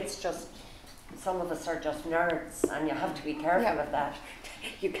maybe it's just some of us are just nerds, and you have to be careful of that.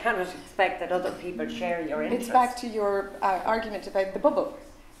 You cannot expect that other people share your interest. It's back to your argument about the bubble.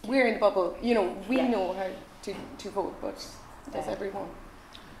 We're in the bubble. You know, we know how to vote, but does everyone?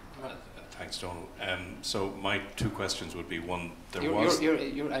 Thanks, Donald. So my 2 questions would be, one, I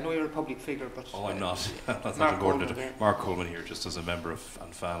know you're a public figure, but... Oh, I'm not. That's not important. Mark Coleman here, just as a member of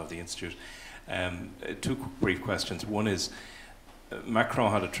and fan of the Institute. 2 brief questions. One is,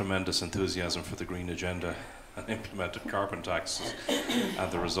 Macron had a tremendous enthusiasm for the green agenda and implemented carbon taxes,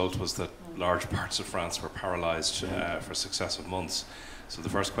 and the result was that large parts of France were paralysed for successive months. So the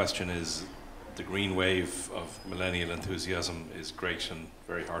first question is, the green wave of millennial enthusiasm is great and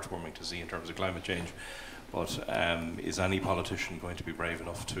very heartwarming to see in terms of climate change, But is any politician going to be brave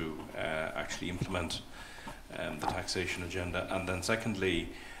enough to actually implement the taxation agenda? And then secondly,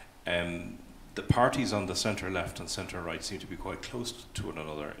 the parties on the centre-left and centre-right seem to be quite close to one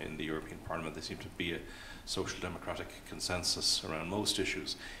another in the European Parliament. There seem to be a social democratic consensus around most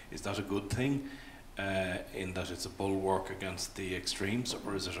issues. Is that a good thing in that it's a bulwark against the extremes,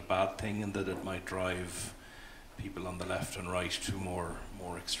 or is it a bad thing in that it might drive people on the left and right to more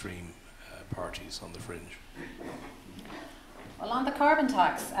extreme parties on the fringe? Well, on the carbon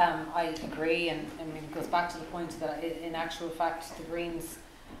tax, I agree, and I mean, it goes back to the point that in actual fact the Greens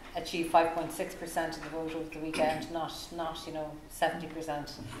achieved 5.6% of the vote over the weekend, not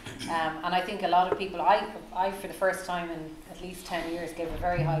 70%. And I think a lot of people, I for the first time in at least 10 years gave a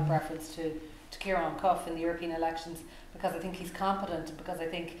very high preference to Kieran Cuff in the European elections, because I think he's competent, and because I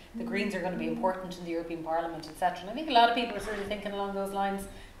think the Greens are going to be important in the European Parliament, etc. And I think a lot of people are sort of thinking along those lines.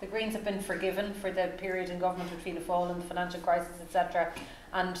 The Greens have been forgiven for the period in government between the fall and the financial crisis, etc.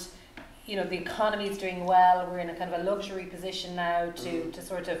 And the economy is doing well. We're in a kind of a luxury position now to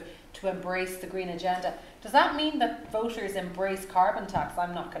embrace the green agenda. Does that mean that voters embrace carbon tax?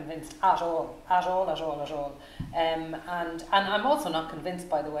 I'm not convinced at all. And I'm also not convinced,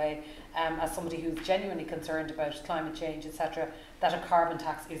 by the way, as somebody who's genuinely concerned about climate change, etc., that a carbon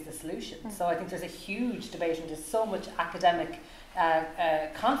tax is the solution. So I think there's a huge debate, and there's so much academic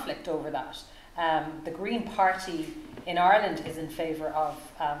conflict over that. The Green Party in Ireland is in favour of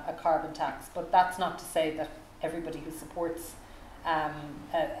a carbon tax, but that's not to say that everybody who supports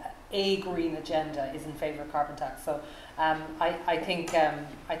a green agenda is in favour of carbon tax. So I think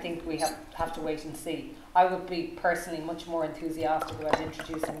we have to wait and see. I would be personally much more enthusiastic about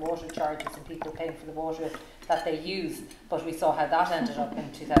introducing water charges and people paying for the water that they use, but we saw how that ended up in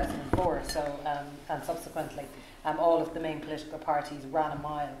 2004. So and subsequently, all of the main political parties ran a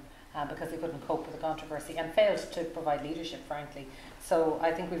mile because they couldn't cope with the controversy and failed to provide leadership, frankly. So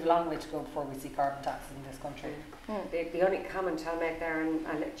I think we've a long way to go before we see carbon taxes in this country. The only comment I'll make there, and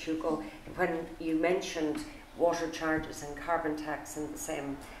I'll let you go, when you mentioned water charges and carbon tax in the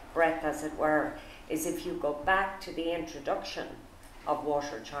same breath, as it were, is if you go back to the introduction of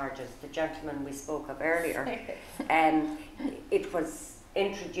water charges, the gentleman we spoke of earlier, it was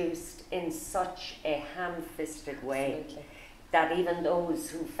introduced in such a ham-fisted way. Absolutely. That even those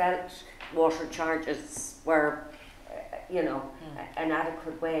who felt water charges were, an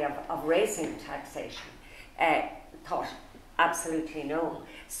adequate way of raising taxation, thought absolutely no.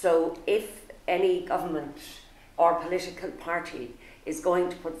 So if any government or political party is going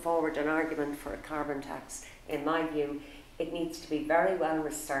to put forward an argument for a carbon tax, in my view, it needs to be very well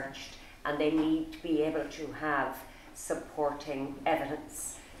researched, and they need to be able to have supporting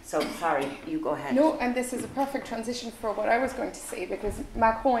evidence. So, sorry, you go ahead. No, and this is a perfect transition for what I was going to say, because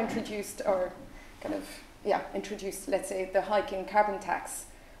Macron introduced, let's say, the hike in carbon tax,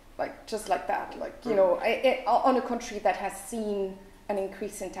 just like that, on a country that has seen an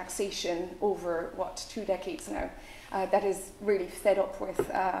increase in taxation over, 2 decades now, that is really fed up with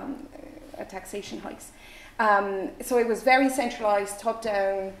taxation hikes. So it was very centralised,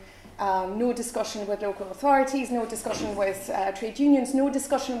 top-down, no discussion with local authorities, no discussion with trade unions, no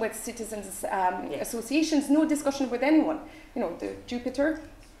discussion with citizens' associations, no discussion with anyone. The Jupiter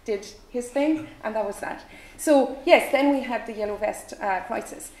did his thing, and that was that. So, yes, then we had the Yellow Vest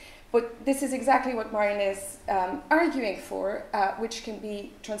crisis. But this is exactly what Marion is arguing for, which can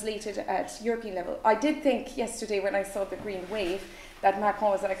be translated at European level. I did think yesterday when I saw the green wave that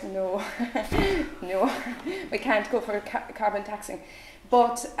Macron was like, no, no, we can't go for carbon taxing.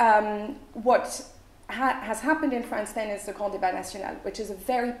 But what has happened in France then is the Grand Débat National, which is a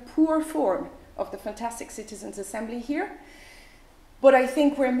very poor form of the fantastic Citizens' Assembly here. But I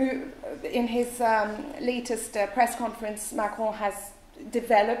think in his latest press conference, Macron has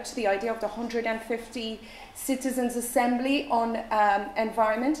developed the idea of the 150 Citizens' Assembly on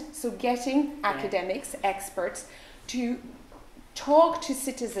environment, so getting academics, experts, to talk to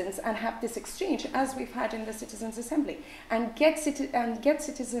citizens and have this exchange, as we've had in the Citizens' Assembly, and get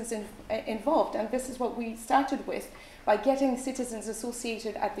citizens involved. And this is what we started with, by getting citizens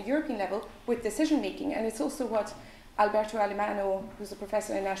associated at the European level with decision making. And it's also what Alberto Alemano, who's a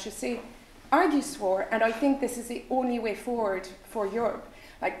professor in HEC, argues for, and I think this is the only way forward for Europe.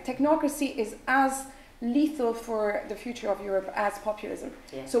 Technocracy is as lethal for the future of Europe as populism.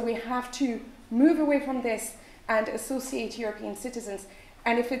 Yeah. So we have to move away from this and associate European citizens.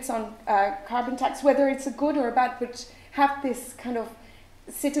 And if it's on carbon tax, whether it's a good or a bad, but have this kind of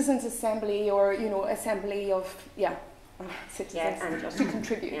citizens' assembly or, assembly of, citizens to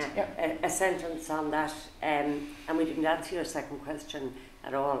contribute. A sentence on that, and we didn't answer your second question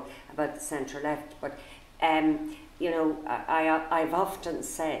at all about the centre-left, but You know, I've often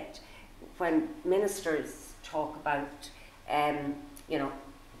said when ministers talk about, you know,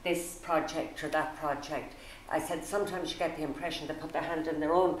 this project or that project, I said sometimes you get the impression they put their hand in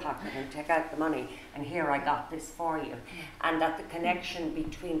their own pocket and take out the money, and here I got this for you. And that the connection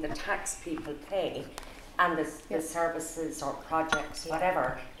between the tax people pay and the services or projects,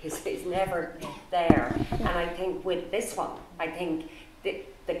 whatever, is never there. And I think with this one, I think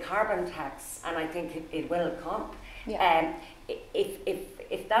the carbon tax, and I think it will come,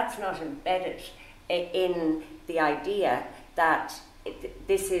 if that's not embedded in the idea that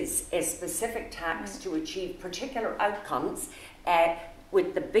this is a specific tax to achieve particular outcomes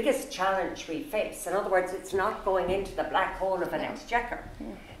with the biggest challenge we face. In other words, it's not going into the black hole of an exchequer.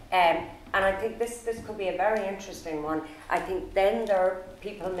 And I think this could be a very interesting one. I think then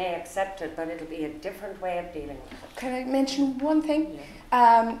people may accept it, but it'll be a different way of dealing with it. Can I mention one thing?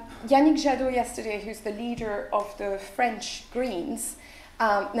 Yannick Jadot yesterday, who's the leader of the French Greens,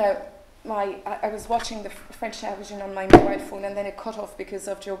 now I was watching the French television on my mobile phone, and then it cut off because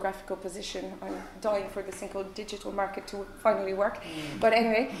of geographical position. I'm dying for this thing called digital market to finally work. But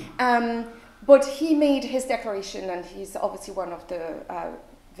anyway, but he made his declaration, and he's obviously one of the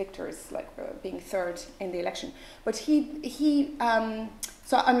victors, being third in the election. But so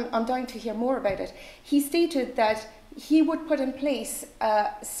I'm dying to hear more about it. He stated that he would put in place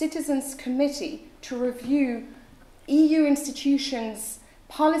a citizens' committee to review EU institutions'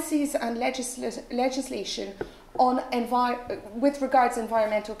 policies and legislation on with regards to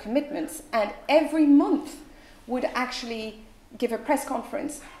environmental commitments, and every month would actually give a press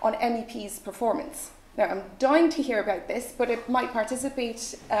conference on MEP's performance. Now, I'm dying to hear about this, but it might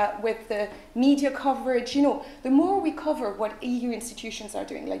participate with the media coverage. You know, the more we cover what EU institutions are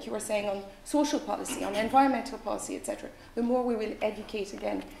doing, like you were saying, on social policy, on environmental policy, etc., the more we will educate,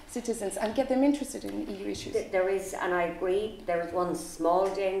 again, citizens and get them interested in EU issues. There is, and I agree, there is one small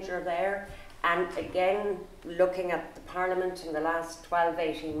danger there. And again, looking at the Parliament in the last 12,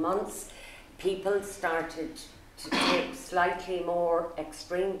 18 months, people started to take slightly more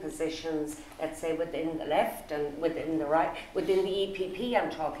extreme positions, let's say within the left and within the right, within the EPP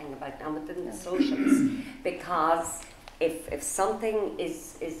I'm talking about now, within the socialists, because if something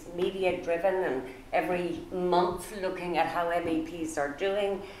is media driven and every month looking at how MEPs are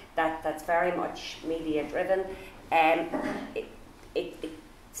doing, that's very much media driven,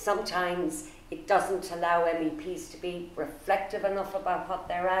 sometimes it doesn't allow MEPs to be reflective enough about what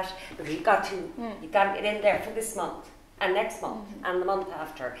they're at. But you've got to get in there for this month and next month and the month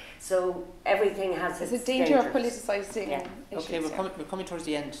after. So everything has its There's a danger of dangers. politicising issues. Okay, we're coming towards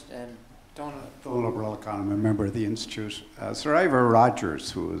the end. Donald. Donald Brolcon, I'm a member of the Institute. Sir Ivor Rogers,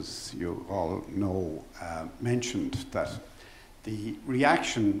 who, as you all know, mentioned that the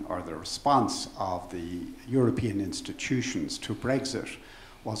reaction or the response of the European institutions to Brexit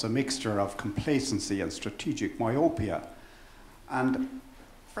was a mixture of complacency and strategic myopia. And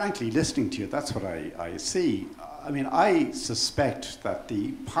frankly, listening to you, that's what I see. I mean, I suspect that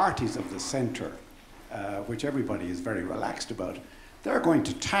the parties of the centre, which everybody is very relaxed about, they're going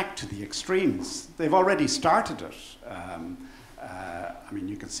to tack to the extremes. They've already started it. I mean,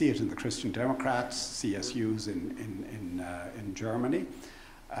 you can see it in the Christian Democrats, CSUs in Germany.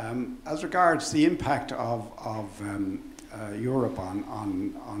 As regards the impact of Europe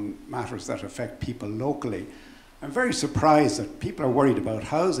on matters that affect people locally, I'm very surprised that people are worried about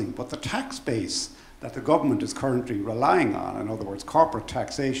housing, but the tax base that the government is currently relying on, in other words, corporate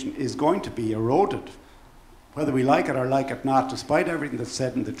taxation, is going to be eroded, whether we like it or like it not, despite everything that's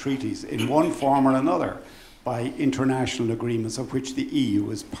said in the treaties, in one form or another, by international agreements of which the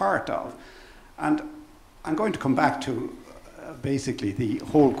EU is part of. And I'm going to come back to basically the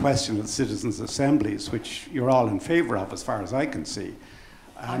whole question of citizens' assemblies, which you're all in favour of as far as I can see.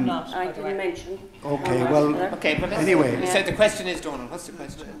 I'm not. I didn't mention. Okay, well, okay, but anyway. So the question is, Donald, what's the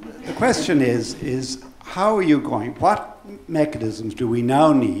question? The question is how are you going, what mechanisms do we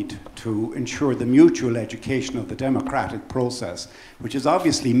now need to ensure the mutual education of the democratic process, which is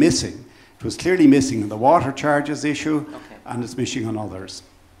obviously missing. It was clearly missing in the water charges issue, and it's missing on others.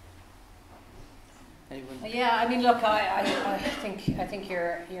 Yeah, I mean, look, I think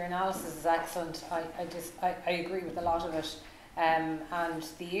your analysis is excellent. I agree with a lot of it, and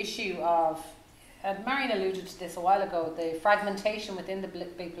the issue of, and Marion alluded to this a while ago, the fragmentation within the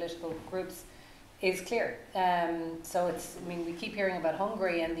big political groups is clear. So it's, I mean, we keep hearing about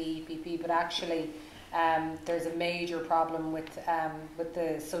Hungary and the EPP, but actually there's a major problem with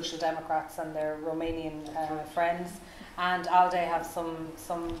the Social Democrats and their Romanian friends, and ALDE have some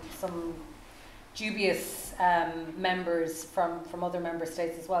dubious members from other member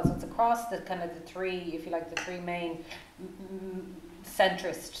states as well. So it's across the kind of the three, if you like, the three main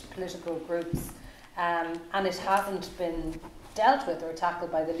centrist political groups, and it hasn't been dealt with or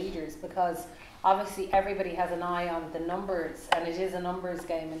tackled by the leaders, because obviously everybody has an eye on the numbers, and it is a numbers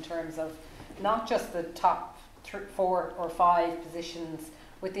game in terms of not just the top 4 or 5 positions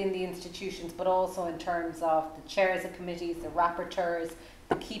within the institutions, but also in terms of the chairs of committees, the rapporteurs,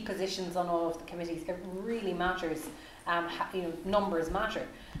 the key positions on all of the committees. It really matters. Numbers matter,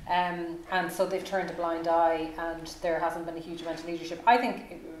 and so they've turned a blind eye, and there hasn't been a huge amount of leadership. I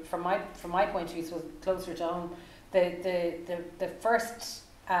think, from my point of view, so closer to home, the first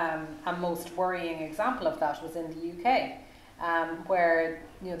and most worrying example of that was in the UK, where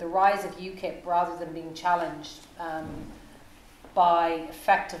the rise of UKIP, rather than being challenged by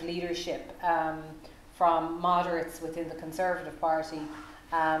effective leadership from moderates within the Conservative Party,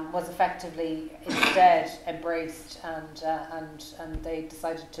 was effectively instead embraced, and they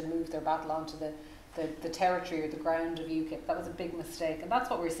decided to move their battle onto the territory or the ground of UKIP. That was a big mistake, and that's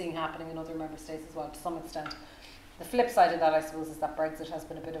what we're seeing happening in other member states as well, to some extent. The flip side of that, I suppose, is that Brexit has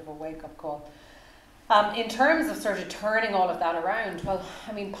been a bit of a wake-up call. In terms of sort of turning all of that around, well,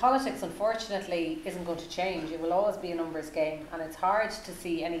 I mean, politics, unfortunately, isn't going to change. It will always be a numbers game, and it's hard to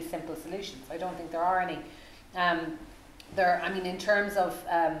see any simple solutions. I don't think there are any. In terms of,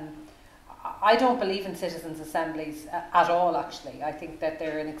 I don't believe in citizens' assemblies at all, actually. I think that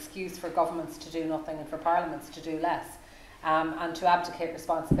they're an excuse for governments to do nothing and for parliaments to do less, and to abdicate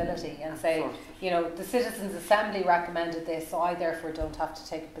responsibility and say, the Citizens' Assembly recommended this, so I therefore don't have to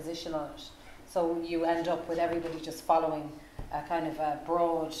take a position on it. So you end up with everybody just following a kind of a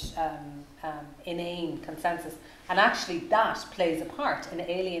broad, inane consensus. And actually that plays a part in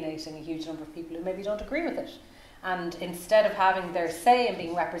alienating a huge number of people who maybe don't agree with it. And instead of having their say in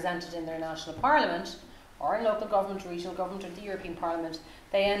being represented in their national parliament, or in local government, regional government, or the European Parliament,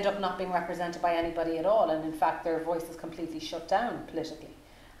 they end up not being represented by anybody at all. And in fact, their voice is completely shut down politically.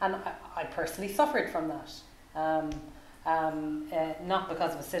 And I personally suffered from that. Not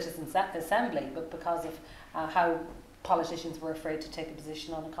because of a citizens' assembly, but because of how politicians were afraid to take a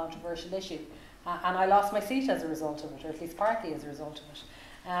position on a controversial issue. And I lost my seat as a result of it, or at least partly as a result of it.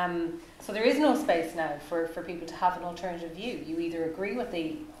 So there is no space now for people to have an alternative view. You either agree with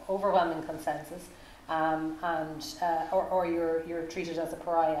the overwhelming consensus, or you're treated as a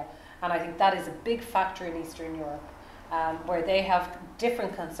pariah. And I think that is a big factor in Eastern Europe, where they have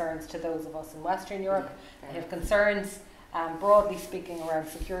different concerns to those of us in Western Europe. They have concerns, broadly speaking, around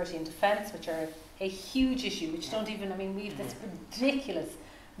security and defence, which are a huge issue, which don't even, we have this ridiculous,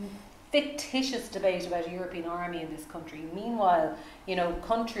 fictitious debate about a European army in this country. Meanwhile,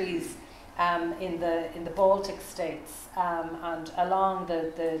 countries in the Baltic states and along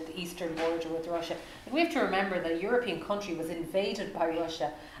the eastern border with Russia, we have to remember that a European country was invaded by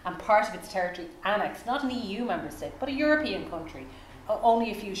Russia and part of its territory annexed, not an EU member state, but a European country,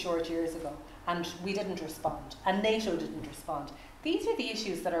 only a few short years ago. And we didn't respond, and NATO didn't respond. These are the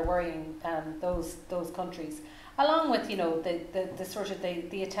issues that are worrying those countries, along with the sort of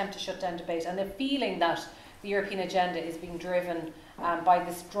the attempt to shut down debate and the feeling that the European agenda is being driven by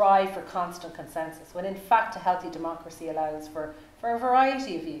this drive for constant consensus, when in fact a healthy democracy allows for a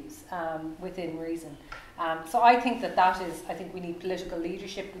variety of views within reason. So I think I think we need political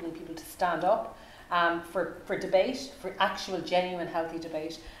leadership. We need people to stand up for debate, for actual, genuine, healthy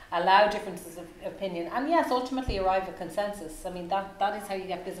debate, allow differences of opinion, and yes, ultimately arrive at consensus. That is how you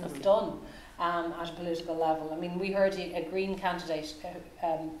get business done at a political level. We heard a Green candidate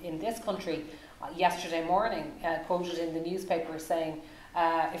in this country yesterday morning quoted in the newspaper saying,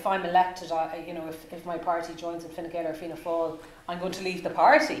 if I'm elected, if my party joins with Fine Gael or Fianna Fáil, I'm going to leave the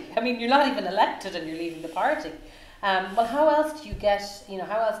party. You're not even elected and you're leaving the party. Well, how else do you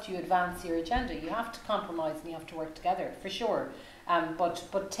how else do you advance your agenda? You have to compromise and you have to work together, for sure. But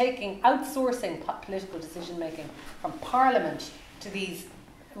outsourcing political decision making from Parliament to these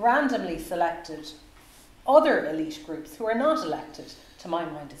randomly selected other elite groups who are not elected, to my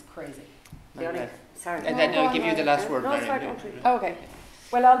mind, is crazy. Sorry. And then I'll give you the last word. Okay.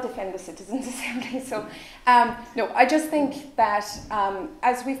 Well, I'll defend the Citizens' Assembly. So, no, I just think that,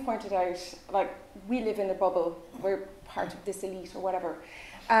 as we've pointed out, we live in a bubble. We're part of this elite or whatever.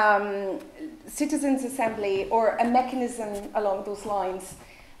 Citizens' Assembly, or a mechanism along those lines,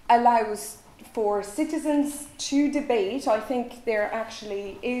 allows for citizens to debate. I think there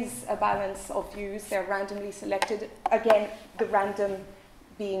actually is a balance of views. They're randomly selected. Again, the random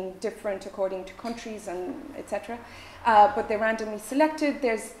being different according to countries and etc. But they're randomly selected.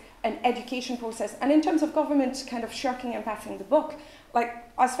 There's an education process. And in terms of government kind of shirking and passing the buck, like,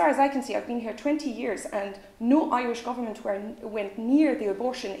 as far as I can see, I've been here 20 years and no Irish government went near the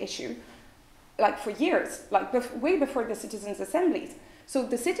abortion issue, like, for years, like, way before the Citizens' Assemblies. So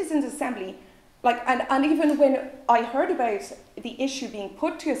the Citizens' Assembly, like, and even when I heard about the issue being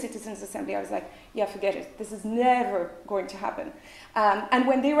put to a Citizens' Assembly, I was like, yeah, forget it. This is never going to happen. And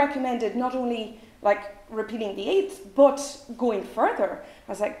when they recommended not only, like, repealing the 8th, but going further,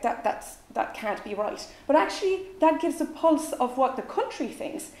 I was like, that can't be right. But actually, that gives a pulse of what the country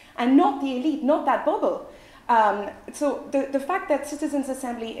thinks, and not the elite, not that bubble. So the fact that Citizens'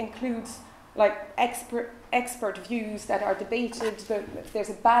 Assembly includes, like, expert views that are debated, there's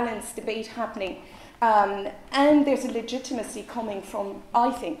a balanced debate happening, and there's a legitimacy coming from,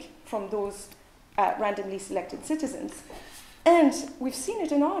 I think, from those randomly selected citizens. And we've seen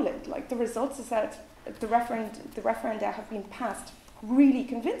it in Ireland. Like, the results is that the referenda have been passed really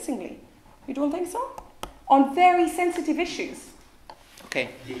convincingly. You don't think so? On very sensitive issues.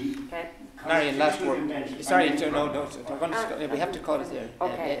 Okay. Marion, last word. Sorry, no, we have to call it there.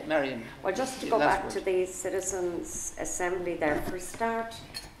 Okay. Marion. Well, just to go back to the Citizens' Assembly there, for a start,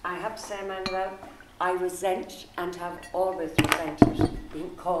 I have to say, Manuel, I resent and have always resented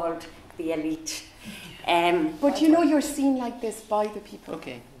being called the elite. But you know you're seen like this by the people.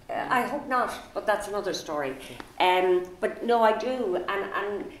 Okay. I hope not, but that's another story. But no, I do,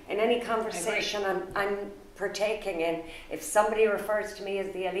 and in any conversation I'm partaking in, if somebody refers to me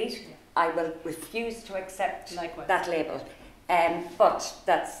as the elite, I will refuse to accept that label. But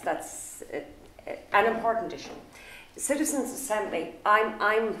that's an important issue. Citizens' Assembly,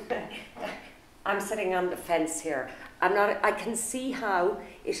 I'm sitting on the fence here. I can see how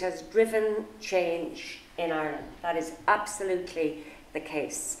it has driven change in Ireland. That is absolutely the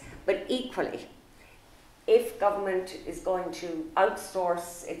case. But equally, if government is going to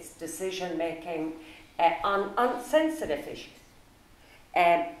outsource its decision making on sensitive issues,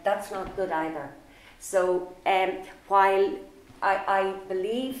 that's not good either. So while I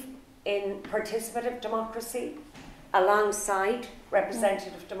believe in participative democracy alongside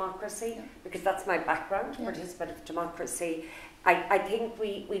representative democracy, because that's my background, participative democracy, I think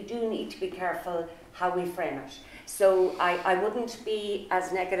we do need to be careful how we frame it. So I wouldn't be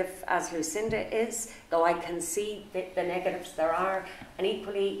as negative as Lucinda is, though I can see the negatives there are, and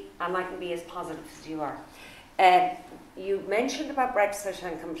equally I mightn't be as positive as you are. You mentioned about Brexit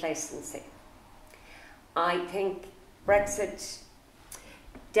and complacency. I think Brexit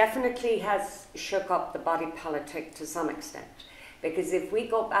definitely has shook up the body politic to some extent, because if we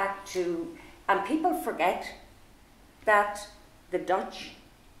go back to, and people forget that the Dutch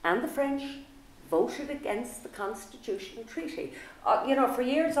and the French voted against the Constitutional Treaty. You know, for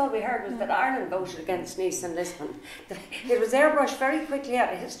years all we heard was that Ireland voted against Nice and Lisbon. It was airbrushed very quickly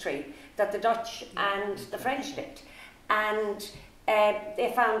out of history that the Dutch and the French did. And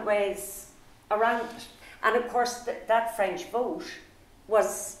they found ways around it. And of course, that French vote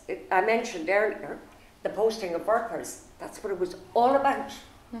was, I mentioned earlier, the posting of workers. That's what it was all about.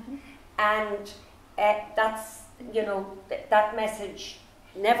 Mm-hmm. And that's, you know, that message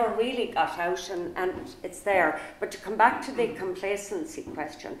never really got out, and it's there. But to come back to the complacency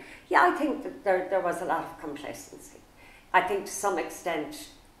question, yeah, I think that there was a lot of complacency. I think to some extent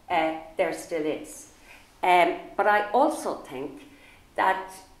there still is. But I also think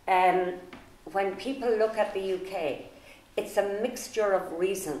that when people look at the UK, it's a mixture of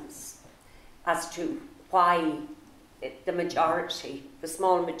reasons as to why the majority, the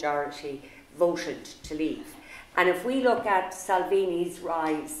small majority, voted to leave. And if we look at Salvini's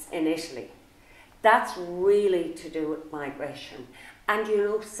rise in Italy, that's really to do with migration. And you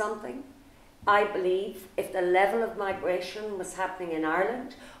know something? I believe if the level of migration was happening in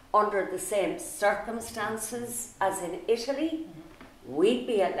Ireland under the same circumstances as in Italy, we'd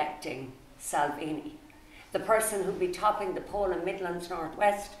be electing Salvini. The person who'd be topping the poll in Midlands North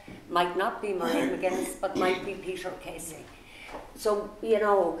West might not be Marie McGuinness, but might be Peter Casey. So, you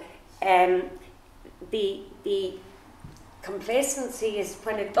know, the complacency is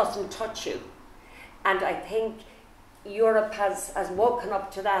when it doesn't touch you. And I think Europe has woken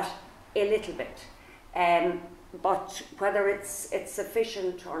up to that a little bit. But whether it's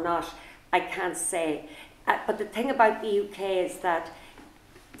sufficient or not, I can't say. But the thing about the UK is that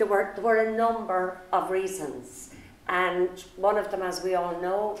there were a number of reasons. And one of them, as we all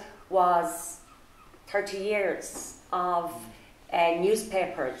know, was 30 years of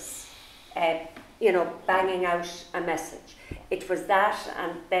newspapers you know, banging out a message. It was that,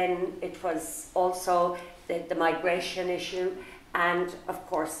 and then it was also the migration issue, and of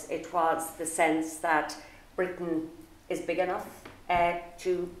course it was the sense that Britain is big enough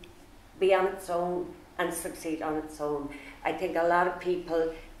to be on its own and succeed on its own. I think a lot of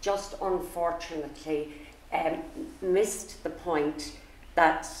people just unfortunately missed the point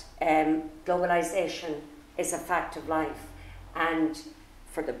that globalisation is a fact of life, and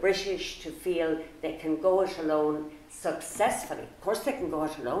for the British to feel they can go it alone successfully, of course they can go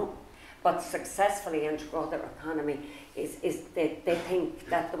it alone, but successfully and to grow their economy is they think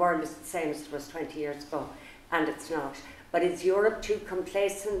that the world is the same as it was 20 years ago, and it's not. But is Europe too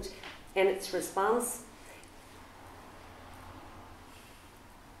complacent in its response?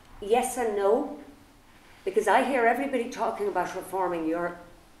 Yes and no, because I hear everybody talking about reforming Europe,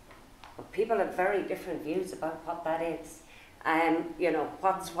 but people have very different views about what that is. You know,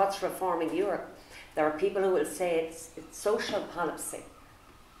 what's reforming Europe? There are people who will say it's social policy,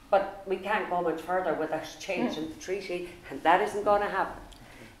 but we can't go much further without changing the treaty, and that isn't going to happen.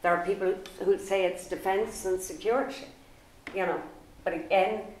 There are people who say it's defence and security, you know, but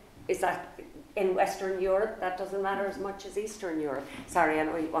again, is that in Western Europe? That doesn't matter as much as Eastern Europe. Sorry, I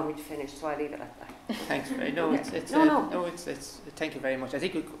know you want me to finish, so I'll leave it at that. Thanks. No, Okay. it's thank you very much. I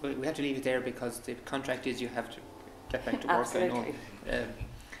think we have to leave it there because the contract is you have to get back to work. Absolutely.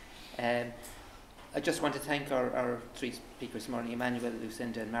 I know. I just want to thank our three speakers this morning, Emmanuel,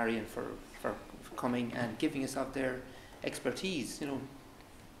 Lucinda and Marion, for coming and giving us of their expertise. You know,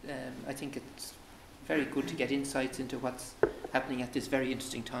 I think it's very good to get insights into what's happening at this very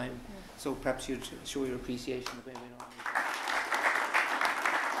interesting time. So perhaps you'd show your appreciation the way we know.